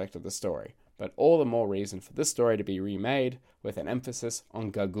best aspect of the story, but all the more reason for this story to be remade with an emphasis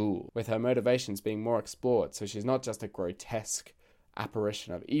on Gagul, with her motivations being more explored, so she's not just a grotesque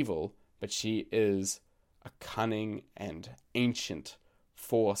apparition of evil, but she is a cunning and ancient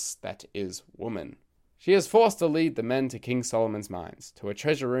force that is woman. She is forced to lead the men to King Solomon's mines, to a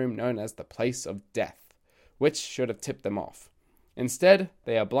treasure room known as the Place of Death, which should have tipped them off. Instead,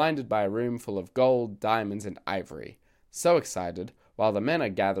 they are blinded by a room full of gold, diamonds, and ivory. So excited, while the men are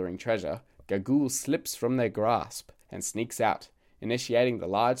gathering treasure, Gagul slips from their grasp and sneaks out, initiating the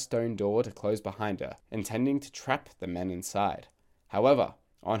large stone door to close behind her, intending to trap the men inside. However,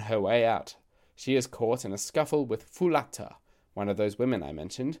 on her way out, she is caught in a scuffle with Fulata, one of those women I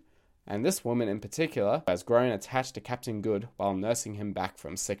mentioned, and this woman in particular has grown attached to Captain Good while nursing him back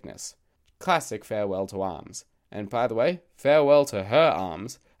from sickness. Classic farewell to arms. And by the way, farewell to her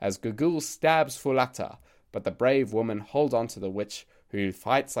arms, as Gagul stabs Fulata, but the brave woman holds on to the witch, who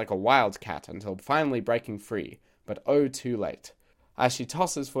fights like a wildcat until finally breaking free, but oh too late. As she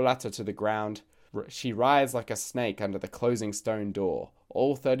tosses Fulata to the ground, she writhes like a snake under the closing stone door,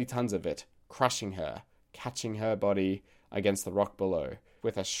 all 30 tons of it, crushing her, catching her body against the rock below,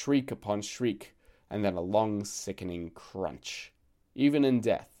 with a shriek upon shriek, and then a long, sickening crunch. Even in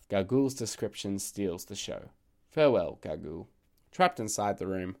death, Gagul's description steals the show. Farewell, Gagul. Trapped inside the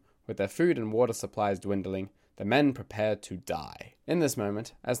room, with their food and water supplies dwindling, the men prepare to die. In this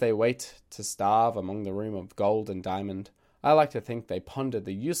moment, as they wait to starve among the room of gold and diamond, I like to think they pondered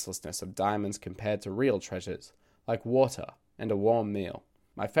the uselessness of diamonds compared to real treasures, like water and a warm meal.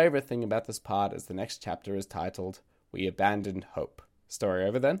 My favorite thing about this part is the next chapter is titled, We Abandoned Hope. Story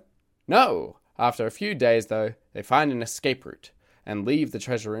over then? No! After a few days, though, they find an escape route, and leave the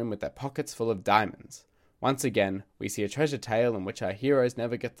treasure room with their pockets full of diamonds. Once again, we see a treasure tale in which our heroes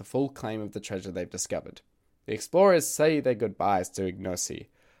never get the full claim of the treasure they've discovered. The explorers say their goodbyes to Ignosi.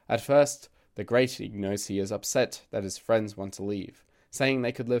 At first, the great Ignosi is upset that his friends want to leave, saying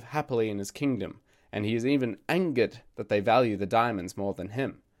they could live happily in his kingdom, and he is even angered that they value the diamonds more than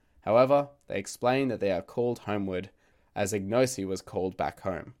him. However, they explain that they are called homeward, as Ignosi was called back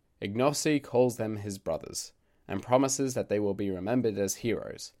home. Ignosi calls them his brothers, and promises that they will be remembered as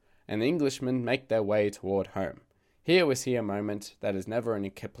heroes, and the Englishmen make their way toward home. Here we see a moment that is never in a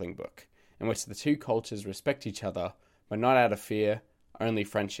Kipling book, in which the two cultures respect each other, but not out of fear, only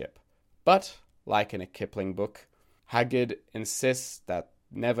friendship. But, like in a Kipling book, Haggard insists that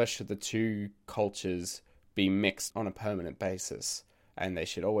never should the two cultures be mixed on a permanent basis, and they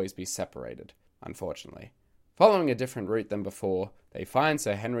should always be separated, unfortunately. Following a different route than before, they find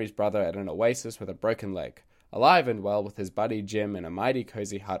Sir Henry's brother at an oasis with a broken leg, alive and well with his buddy Jim in a mighty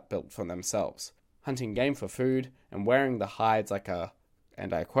cozy hut built for themselves, hunting game for food and wearing the hides like a,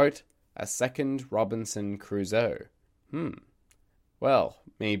 and I quote, a second Robinson Crusoe. Well,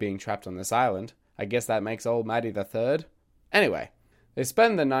 me being trapped on this island, I guess that makes old Matty the Third. Anyway, they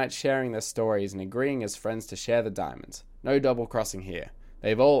spend the night sharing their stories and agreeing as friends to share the diamonds. No double-crossing here.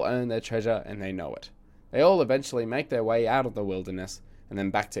 They've all earned their treasure and they know it. They all eventually make their way out of the wilderness and then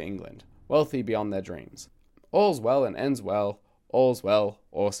back to England, wealthy beyond their dreams. All's well and ends well. All's well,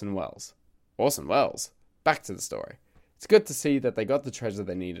 Orson Welles. Orson Welles? Back to the story. It's good to see that they got the treasure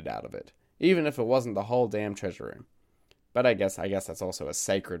they needed out of it, even if it wasn't the whole damn treasure room. But I guess that's also a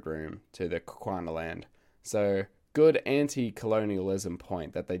sacred room to the Kukwana land. So, good anti-colonialism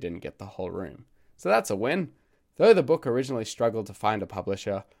point that they didn't get the whole room. So that's a win. Though the book originally struggled to find a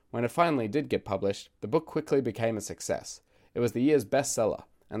publisher, when it finally did get published, the book quickly became a success. It was the year's bestseller,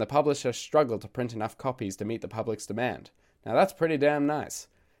 and the publisher struggled to print enough copies to meet the public's demand. Now that's pretty damn nice.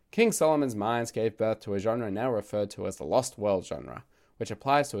 King Solomon's Mines gave birth to a genre now referred to as the Lost World genre, which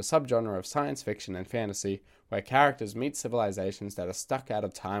applies to a subgenre of science fiction and fantasy where characters meet civilizations that are stuck out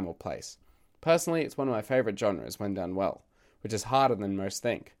of time or place. Personally, it's one of my favorite genres when done well, which is harder than most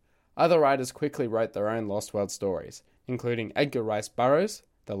think. Other writers quickly wrote their own Lost World stories, including Edgar Rice Burroughs,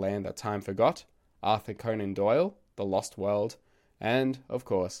 The Land That Time Forgot, Arthur Conan Doyle, The Lost World, and, of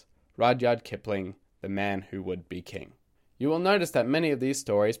course, Rudyard Kipling, The Man Who Would Be King. You will notice that many of these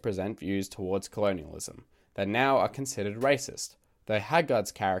stories present views towards colonialism that now are considered racist, though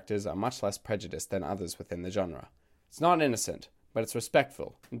Haggard's characters are much less prejudiced than others within the genre. It's not innocent, but it's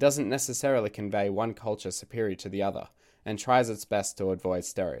respectful, and doesn't necessarily convey one culture superior to the other, and tries its best to avoid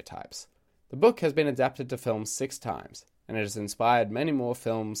stereotypes. The book has been adapted to film 6 times, and it has inspired many more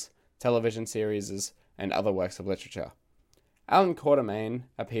films, television series, and other works of literature. Allan Quatermain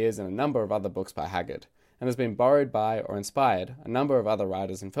appears in a number of other books by Haggard, and has been borrowed by or inspired a number of other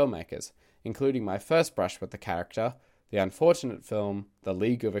writers and filmmakers, including my first brush with the character, the unfortunate film The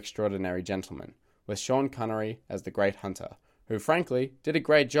League of Extraordinary Gentlemen, with Sean Connery as the Great Hunter, who frankly did a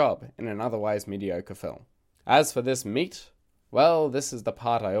great job in an otherwise mediocre film. As for this meat, well, this is the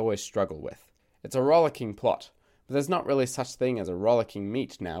part I always struggle with. It's a rollicking plot, but there's not really such thing as a rollicking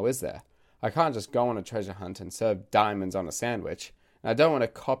meat now, is there? I can't just go on a treasure hunt and serve diamonds on a sandwich, and I don't want to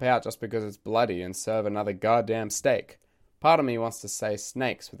cop out just because it's bloody and serve another goddamn steak. Part of me wants to say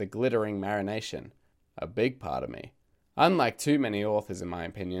snakes with a glittering marination. A big part of me. Unlike too many authors in my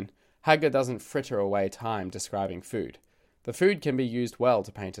opinion, Haggard doesn't fritter away time describing food. The food can be used well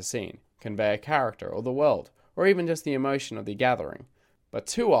to paint a scene, convey a character or the world, or even just the emotion of the gathering. But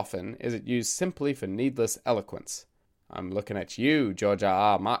too often is it used simply for needless eloquence. I'm looking at you, George R.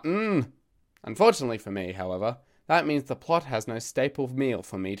 R. Martin! Unfortunately for me, however, that means the plot has no staple meal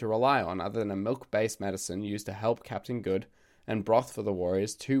for me to rely on other than a milk-based medicine used to help Captain Good, and broth for the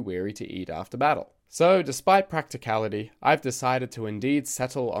warriors too weary to eat after battle. So, despite practicality, I've decided to indeed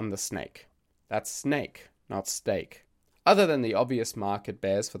settle on the snake. That's snake, not steak. Other than the obvious mark it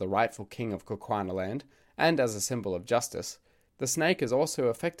bears for the rightful king of Kukuanaland, and as a symbol of justice, the snake is also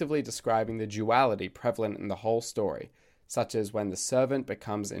effectively describing the duality prevalent in the whole story, such as when the servant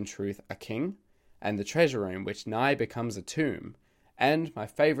becomes in truth a king, and the treasure room which nigh becomes a tomb, and, my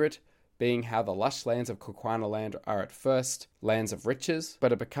favourite, being how the lush lands of Kukuanaland are at first lands of riches,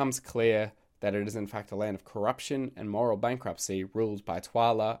 but it becomes clear that it is in fact a land of corruption and moral bankruptcy ruled by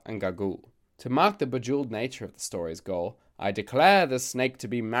Tuala and Gagul. To mark the bejeweled nature of the story's goal, I declare this snake to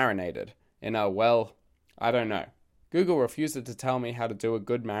be marinated in a, well, I don't know. Google refuses to tell me how to do a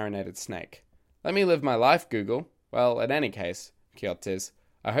good marinated snake. Let me live my life, Google. Well, in any case, Quixotes,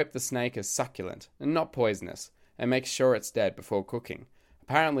 I hope the snake is succulent and not poisonous, and make sure it's dead before cooking.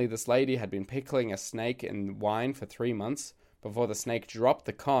 Apparently this lady had been pickling a snake in wine for 3 months before the snake dropped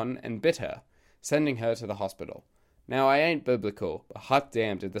the con and bit her, sending her to the hospital. Now I ain't biblical, but hot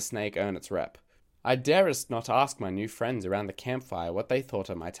damn did the snake earn its rep. I darest not ask my new friends around the campfire what they thought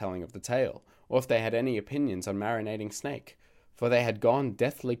of my telling of the tale, or if they had any opinions on marinating snake, for they had gone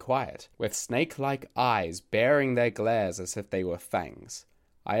deathly quiet, with snake-like eyes baring their glares as if they were fangs.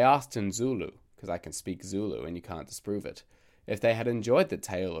 I asked in Zulu, because I can speak Zulu and you can't disprove it, if they had enjoyed the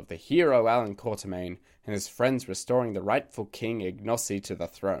tale of the hero Allan Quatermain and his friends restoring the rightful King Ignosi to the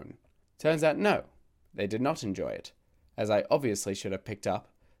throne. Turns out no, they did not enjoy it. As I obviously should have picked up,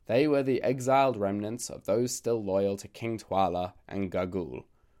 they were the exiled remnants of those still loyal to King Tuala and Gagul,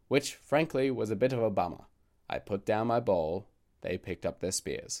 which, frankly, was a bit of a bummer. I put down my bowl, they picked up their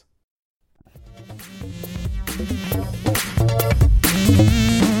spears.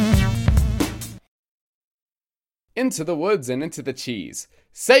 Into the woods and into the cheese.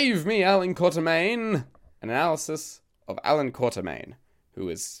 Save me, Allan Quatermain! An analysis of Allan Quatermain, who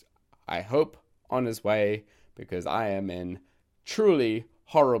is, I hope, on his way, because I am in truly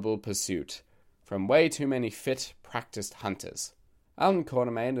horrible pursuit from way too many fit, practiced hunters. Allan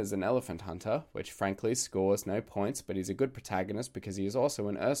Quatermain is an elephant hunter, which frankly scores no points, but he's a good protagonist because he is also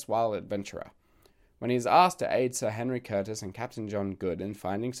an erstwhile adventurer. When he is asked to aid Sir Henry Curtis and Captain John Good in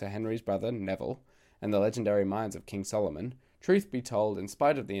finding Sir Henry's brother Neville and the legendary mines of King Solomon, truth be told, in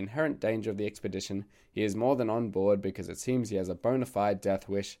spite of the inherent danger of the expedition, he is more than on board because it seems he has a bona fide death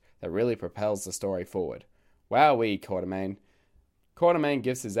wish that really propels the story forward. Wowee, Quatermain. Quatermain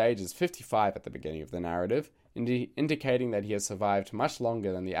gives his age as 55 at the beginning of the narrative, indicating that he has survived much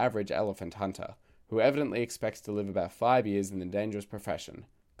longer than the average elephant hunter, who evidently expects to live about 5 years in the dangerous profession.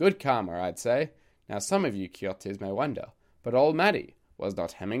 Good karma, I'd say. Now some of you Quixotes may wonder, but old Matty, was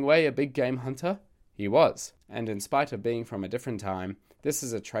not Hemingway a big game hunter? He was, and in spite of being from a different time, this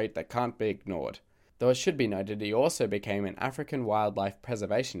is a trait that can't be ignored. Though it should be noted he also became an African wildlife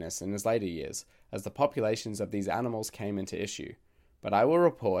preservationist in his later years, as the populations of these animals came into issue. But I will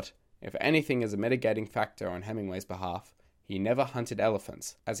report, if anything is a mitigating factor on Hemingway's behalf, he never hunted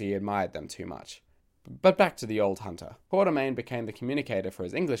elephants, as he admired them too much. But back to the old hunter. Quatermain became the communicator for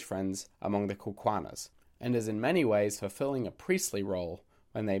his English friends among the Kukuanas, and is in many ways fulfilling a priestly role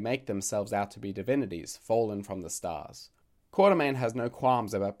when they make themselves out to be divinities fallen from the stars. Quatermain has no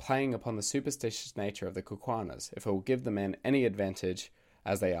qualms about playing upon the superstitious nature of the Kukuanas if it will give the men any advantage,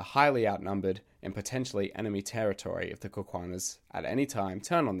 as they are highly outnumbered in potentially enemy territory if the Kukuanas at any time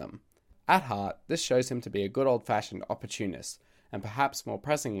turn on them. At heart, this shows him to be a good old-fashioned opportunist, and perhaps more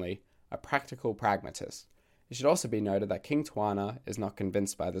pressingly, a practical pragmatist. It should also be noted that King Tuana is not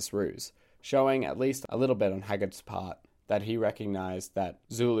convinced by this ruse, showing at least a little bit on Haggard's part that he recognized that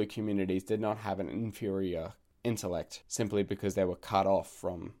Zulu communities did not have an inferior intellect simply because they were cut off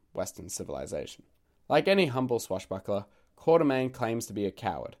from Western civilization. Like any humble swashbuckler, Quatermain claims to be a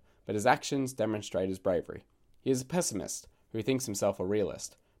coward, but his actions demonstrate his bravery. He is a pessimist who thinks himself a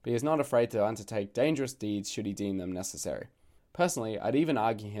realist, but he is not afraid to undertake dangerous deeds should he deem them necessary. Personally, I'd even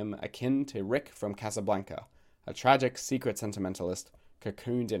argue him akin to Rick from Casablanca, a tragic, secret sentimentalist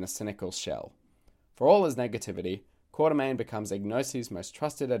cocooned in a cynical shell. For all his negativity, Quatermain becomes Ignosi's most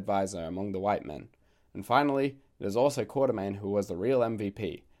trusted advisor among the white men. And finally, it is also Quatermain who was the real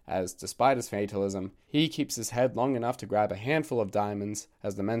MVP, as, despite his fatalism, he keeps his head long enough to grab a handful of diamonds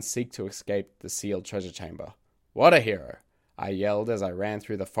as the men seek to escape the sealed treasure chamber. What a hero! I yelled as I ran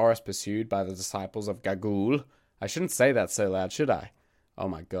through the forest pursued by the disciples of Gagool. I shouldn't say that so loud, should I? Oh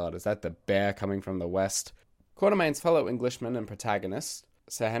my god, is that the bear coming from the west? Quatermain's fellow Englishmen and protagonists,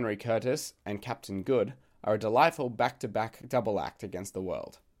 Sir Henry Curtis and Captain Good, are a delightful back-to-back double act against the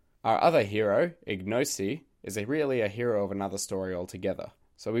world. Our other hero, Ignosi, is really a hero of another story altogether,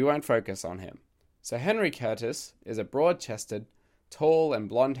 so we won't focus on him. Sir Henry Curtis is a broad-chested, tall and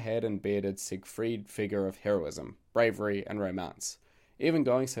blonde-haired and bearded Siegfried figure of heroism, bravery, and romance, even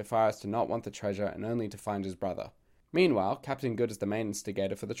going so far as to not want the treasure and only to find his brother. Meanwhile, Captain Good is the main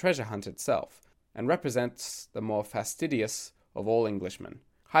instigator for the treasure hunt itself, and represents the more fastidious of all Englishmen,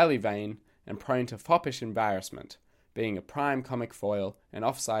 highly vain and prone to foppish embarrassment, being a prime comic foil and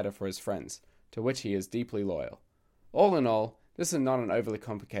offsider for his friends, to which he is deeply loyal. All in all, this is not an overly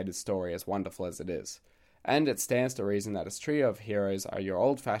complicated story as wonderful as it is, and it stands to reason that its trio of heroes are your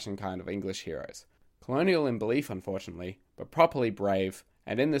old-fashioned kind of English heroes. Colonial in belief, unfortunately, but properly brave,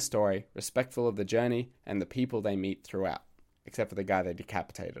 and in this story, respectful of the journey and the people they meet throughout. Except for the guy they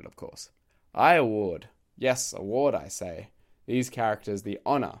decapitated, of course. I award, yes, award I say, these characters the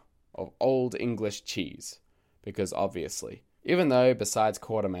honour of Old English cheese. Because obviously, even though, besides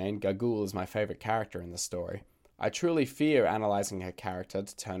Quatermain, Gagool is my favourite character in the story, I truly fear analysing her character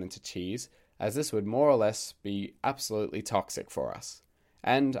to turn into cheese, as this would more or less be absolutely toxic for us.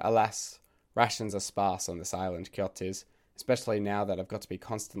 And, alas, rations are sparse on this island, Kyotis, especially now that I've got to be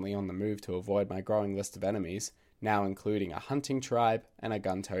constantly on the move to avoid my growing list of enemies, now including a hunting tribe and a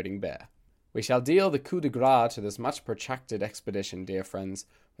gun-toting bear. We shall deal the coup de grace to this much protracted expedition, dear friends,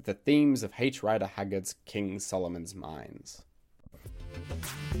 with the themes of H. Rider Haggard's King Solomon's Mines.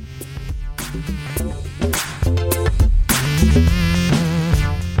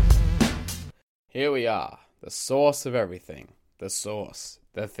 Here we are, the source of everything, the source,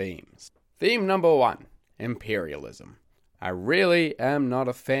 the themes. Theme number 1, imperialism. I really am not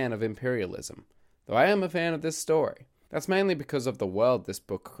a fan of imperialism, though I am a fan of this story. That's mainly because of the world this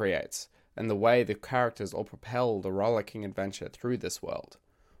book creates, and the way the characters all propel the rollicking adventure through this world.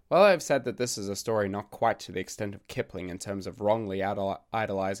 While I have said that this is a story not quite to the extent of Kipling in terms of wrongly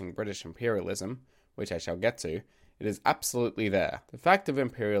idolizing British imperialism, which I shall get to, it is absolutely there. The fact of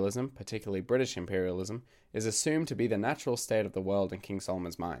imperialism, particularly British imperialism, is assumed to be the natural state of the world in King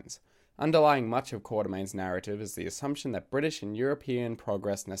Solomon's Mines. Underlying much of Quatermain's narrative is the assumption that British and European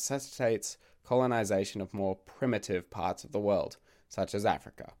progress necessitates colonization of more primitive parts of the world, such as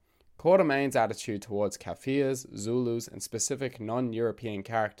Africa. Quatermain's attitude towards Kafirs, Zulus, and specific non-European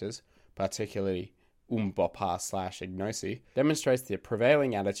characters, particularly Umbopa/Ignosi, demonstrates the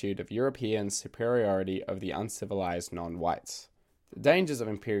prevailing attitude of European superiority of the uncivilized non-whites. The dangers of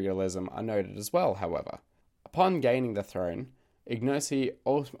imperialism are noted as well, however. Upon gaining the throne, Ignosi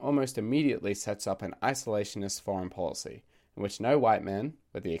almost immediately sets up an isolationist foreign policy, in which no white man,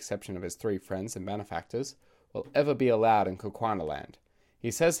 with the exception of his 3 friends and benefactors, will ever be allowed in Kukuanaland. He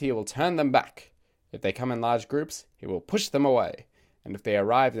says he will turn them back. If they come in large groups, he will push them away, and if they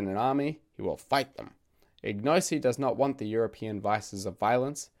arrive in an army, he will fight them. Ignosi does not want the European vices of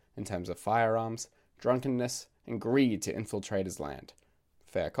violence, in terms of firearms, drunkenness, and greed to infiltrate his land.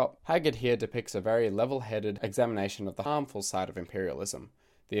 Fair cop. Haggard here depicts a very level-headed examination of the harmful side of imperialism,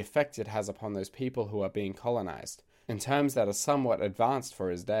 the effect it has upon those people who are being colonized, in terms that are somewhat advanced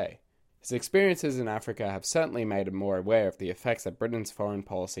for his day. His experiences in Africa have certainly made him more aware of the effects that Britain's foreign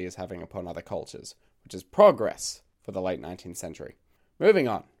policy is having upon other cultures, which is progress for the late 19th century. Moving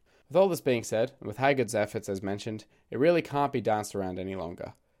on. With all this being said, and with Haggard's efforts as mentioned, it really can't be danced around any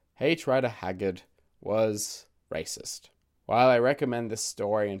longer. H. Rider Haggard was racist. While I recommend this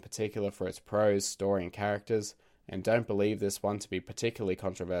story in particular for its prose, story, and characters, and don't believe this one to be particularly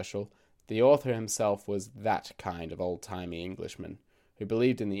controversial, the author himself was that kind of old-timey Englishman, who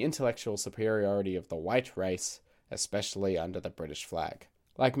believed in the intellectual superiority of the white race, especially under the British flag.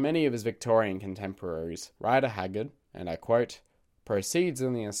 Like many of his Victorian contemporaries, Rider Haggard, and I quote, proceeds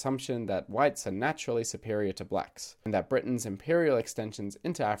on the assumption that whites are naturally superior to blacks, and that Britain's imperial extensions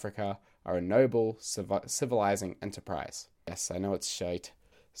into Africa are a noble, civilizing enterprise. Yes, I know it's shite.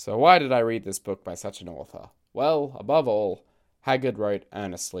 So why did I read this book by such an author? Well, above all, Haggard wrote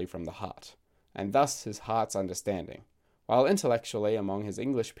earnestly from the heart, and thus his heart's understanding. While intellectually among his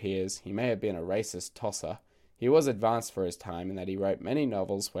English peers he may have been a racist tosser, he was advanced for his time in that he wrote many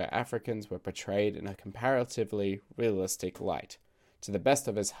novels where Africans were portrayed in a comparatively realistic light, to the best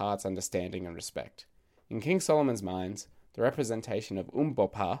of his heart's understanding and respect. In King Solomon's Mines, the representation of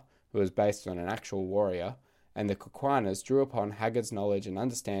Umbopa, who was based on an actual warrior, and the Kukwanas drew upon Haggard's knowledge and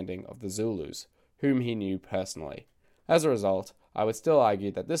understanding of the Zulus, whom he knew personally. As a result, I would still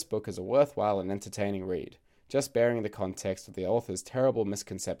argue that this book is a worthwhile and entertaining read, just bearing the context of the author's terrible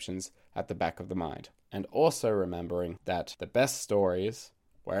misconceptions at the back of the mind, and also remembering that the best stories,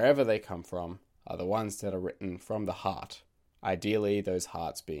 wherever they come from, are the ones that are written from the heart, ideally those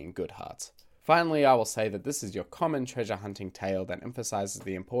hearts being good hearts. Finally, I will say that this is your common treasure hunting tale that emphasizes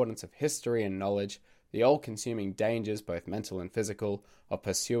the importance of history and knowledge, the all-consuming dangers, both mental and physical, of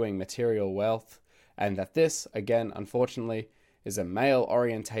pursuing material wealth, and that this, again, unfortunately, is a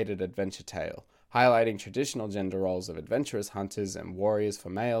male-orientated adventure tale, highlighting traditional gender roles of adventurous hunters and warriors for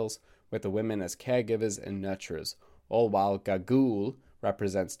males, with the women as caregivers and nurturers, all while Gagool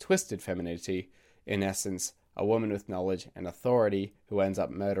represents twisted femininity, in essence, a woman with knowledge and authority who ends up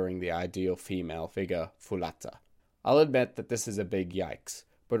murdering the ideal female figure, Fulata. I'll admit that this is a big yikes,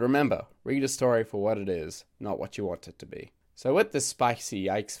 but remember, read a story for what it is, not what you want it to be. So with this spicy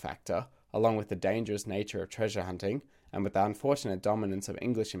yikes factor, along with the dangerous nature of treasure hunting, and with the unfortunate dominance of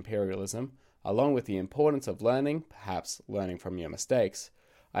English imperialism, along with the importance of learning, perhaps learning from your mistakes,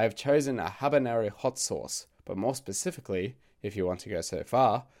 I have chosen a habanero hot sauce, but more specifically, if you want to go so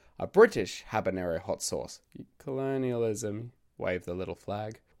far, a British habanero hot sauce. Colonialism, wave the little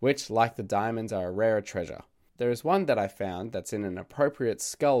flag, which, like the diamonds, are a rare treasure. There is one that I found that's in an appropriate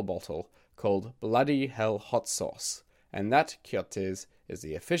skull bottle called Bloody Hell Hot Sauce, and that, Kyotes, is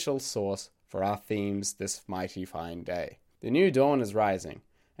the official sauce for our themes this mighty fine day. The new dawn is rising,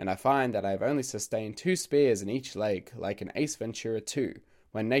 and I find that I have only sustained 2 spears in each leg like an Ace Ventura 2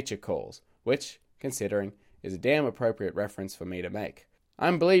 when nature calls, which, considering, is a damn appropriate reference for me to make.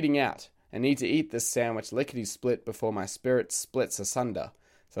 I'm bleeding out, and need to eat this sandwich lickety-split before my spirit splits asunder,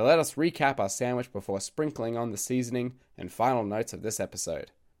 so let us recap our sandwich before sprinkling on the seasoning and final notes of this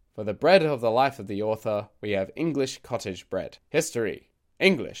episode. For the bread of the life of the author, we have English cottage bread, history,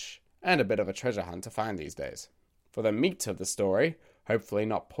 English, and a bit of a treasure hunt to find these days. For the meat of the story, hopefully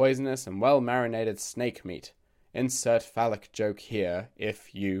not poisonous and well-marinated snake meat. Insert phallic joke here,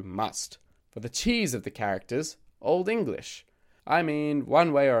 if you must. For the cheese of the characters, Old English. I mean,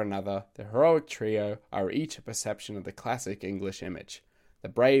 one way or another, the heroic trio are each a perception of the classic English image. The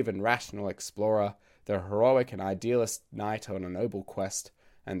brave and rational explorer, the heroic and idealist knight on a noble quest,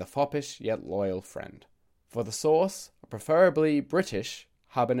 and the foppish yet loyal friend. For the sauce, a preferably British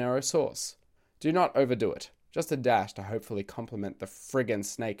habanero sauce. Do not overdo it, just a dash to hopefully complement the friggin'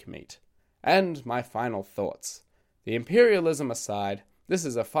 snake meat. And my final thoughts. The imperialism aside, this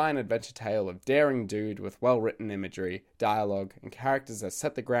is a fine adventure tale of daring dude with well-written imagery, dialogue, and characters that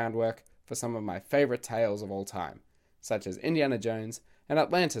set the groundwork for some of my favorite tales of all time, such as Indiana Jones and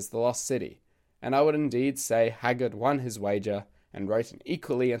Atlantis the Lost City, and I would indeed say Haggard won his wager and wrote an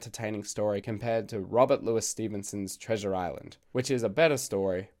equally entertaining story compared to Robert Louis Stevenson's Treasure Island, which is a better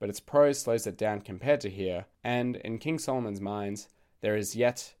story, but its prose slows it down compared to here, and in King Solomon's Mines, there is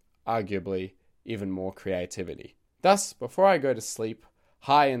yet, arguably, even more creativity. Thus, before I go to sleep,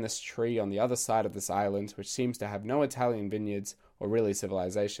 high in this tree on the other side of this island, which seems to have no Italian vineyards or really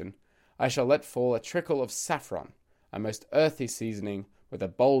civilization, I shall let fall a trickle of saffron, a most earthy seasoning with a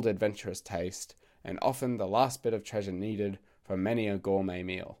bold adventurous taste, and often the last bit of treasure needed for many a gourmet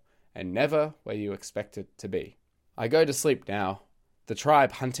meal, and never where you expect it to be. I go to sleep now. The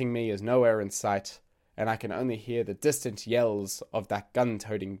tribe hunting me is nowhere in sight, and I can only hear the distant yells of that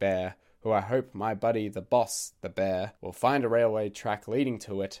gun-toting bear, who I hope my buddy the boss, the bear, will find a railway track leading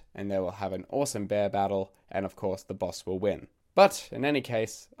to it, and they will have an awesome bear battle, and of course the boss will win. But, in any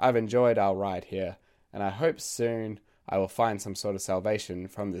case, I've enjoyed our ride here, and I hope soon I will find some sort of salvation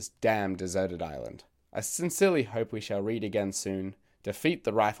from this damn deserted island. I sincerely hope we shall read again soon, defeat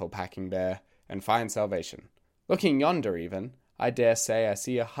the rifle-packing bear, and find salvation. Looking yonder even, I dare say I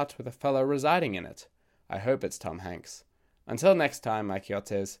see a hut with a fellow residing in it. I hope it's Tom Hanks. Until next time, my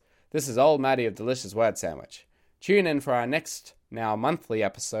Quixotes, this is Old Maddie of Delicious Word Sandwich. Tune in for our next, now monthly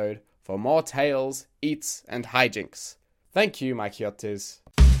episode for more tales, eats, and hijinks. Thank you, my Quixotes.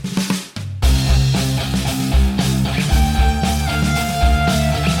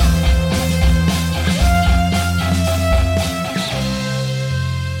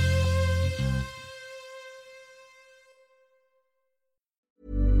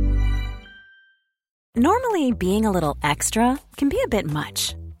 Normally, being a little extra can be a bit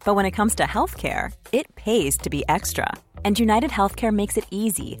much, but when it comes to healthcare, it pays to be extra. And United Healthcare makes it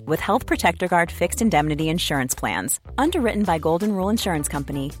easy with Health Protector Guard fixed indemnity insurance plans. Underwritten by Golden Rule Insurance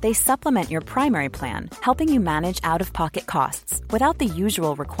Company, they supplement your primary plan, helping you manage out-of-pocket costs without the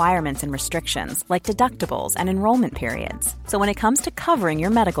usual requirements and restrictions like deductibles and enrollment periods. So when it comes to covering your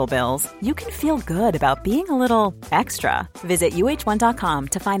medical bills, you can feel good about being a little extra. Visit uh1.com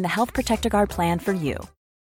to find the Health Protector Guard plan for you.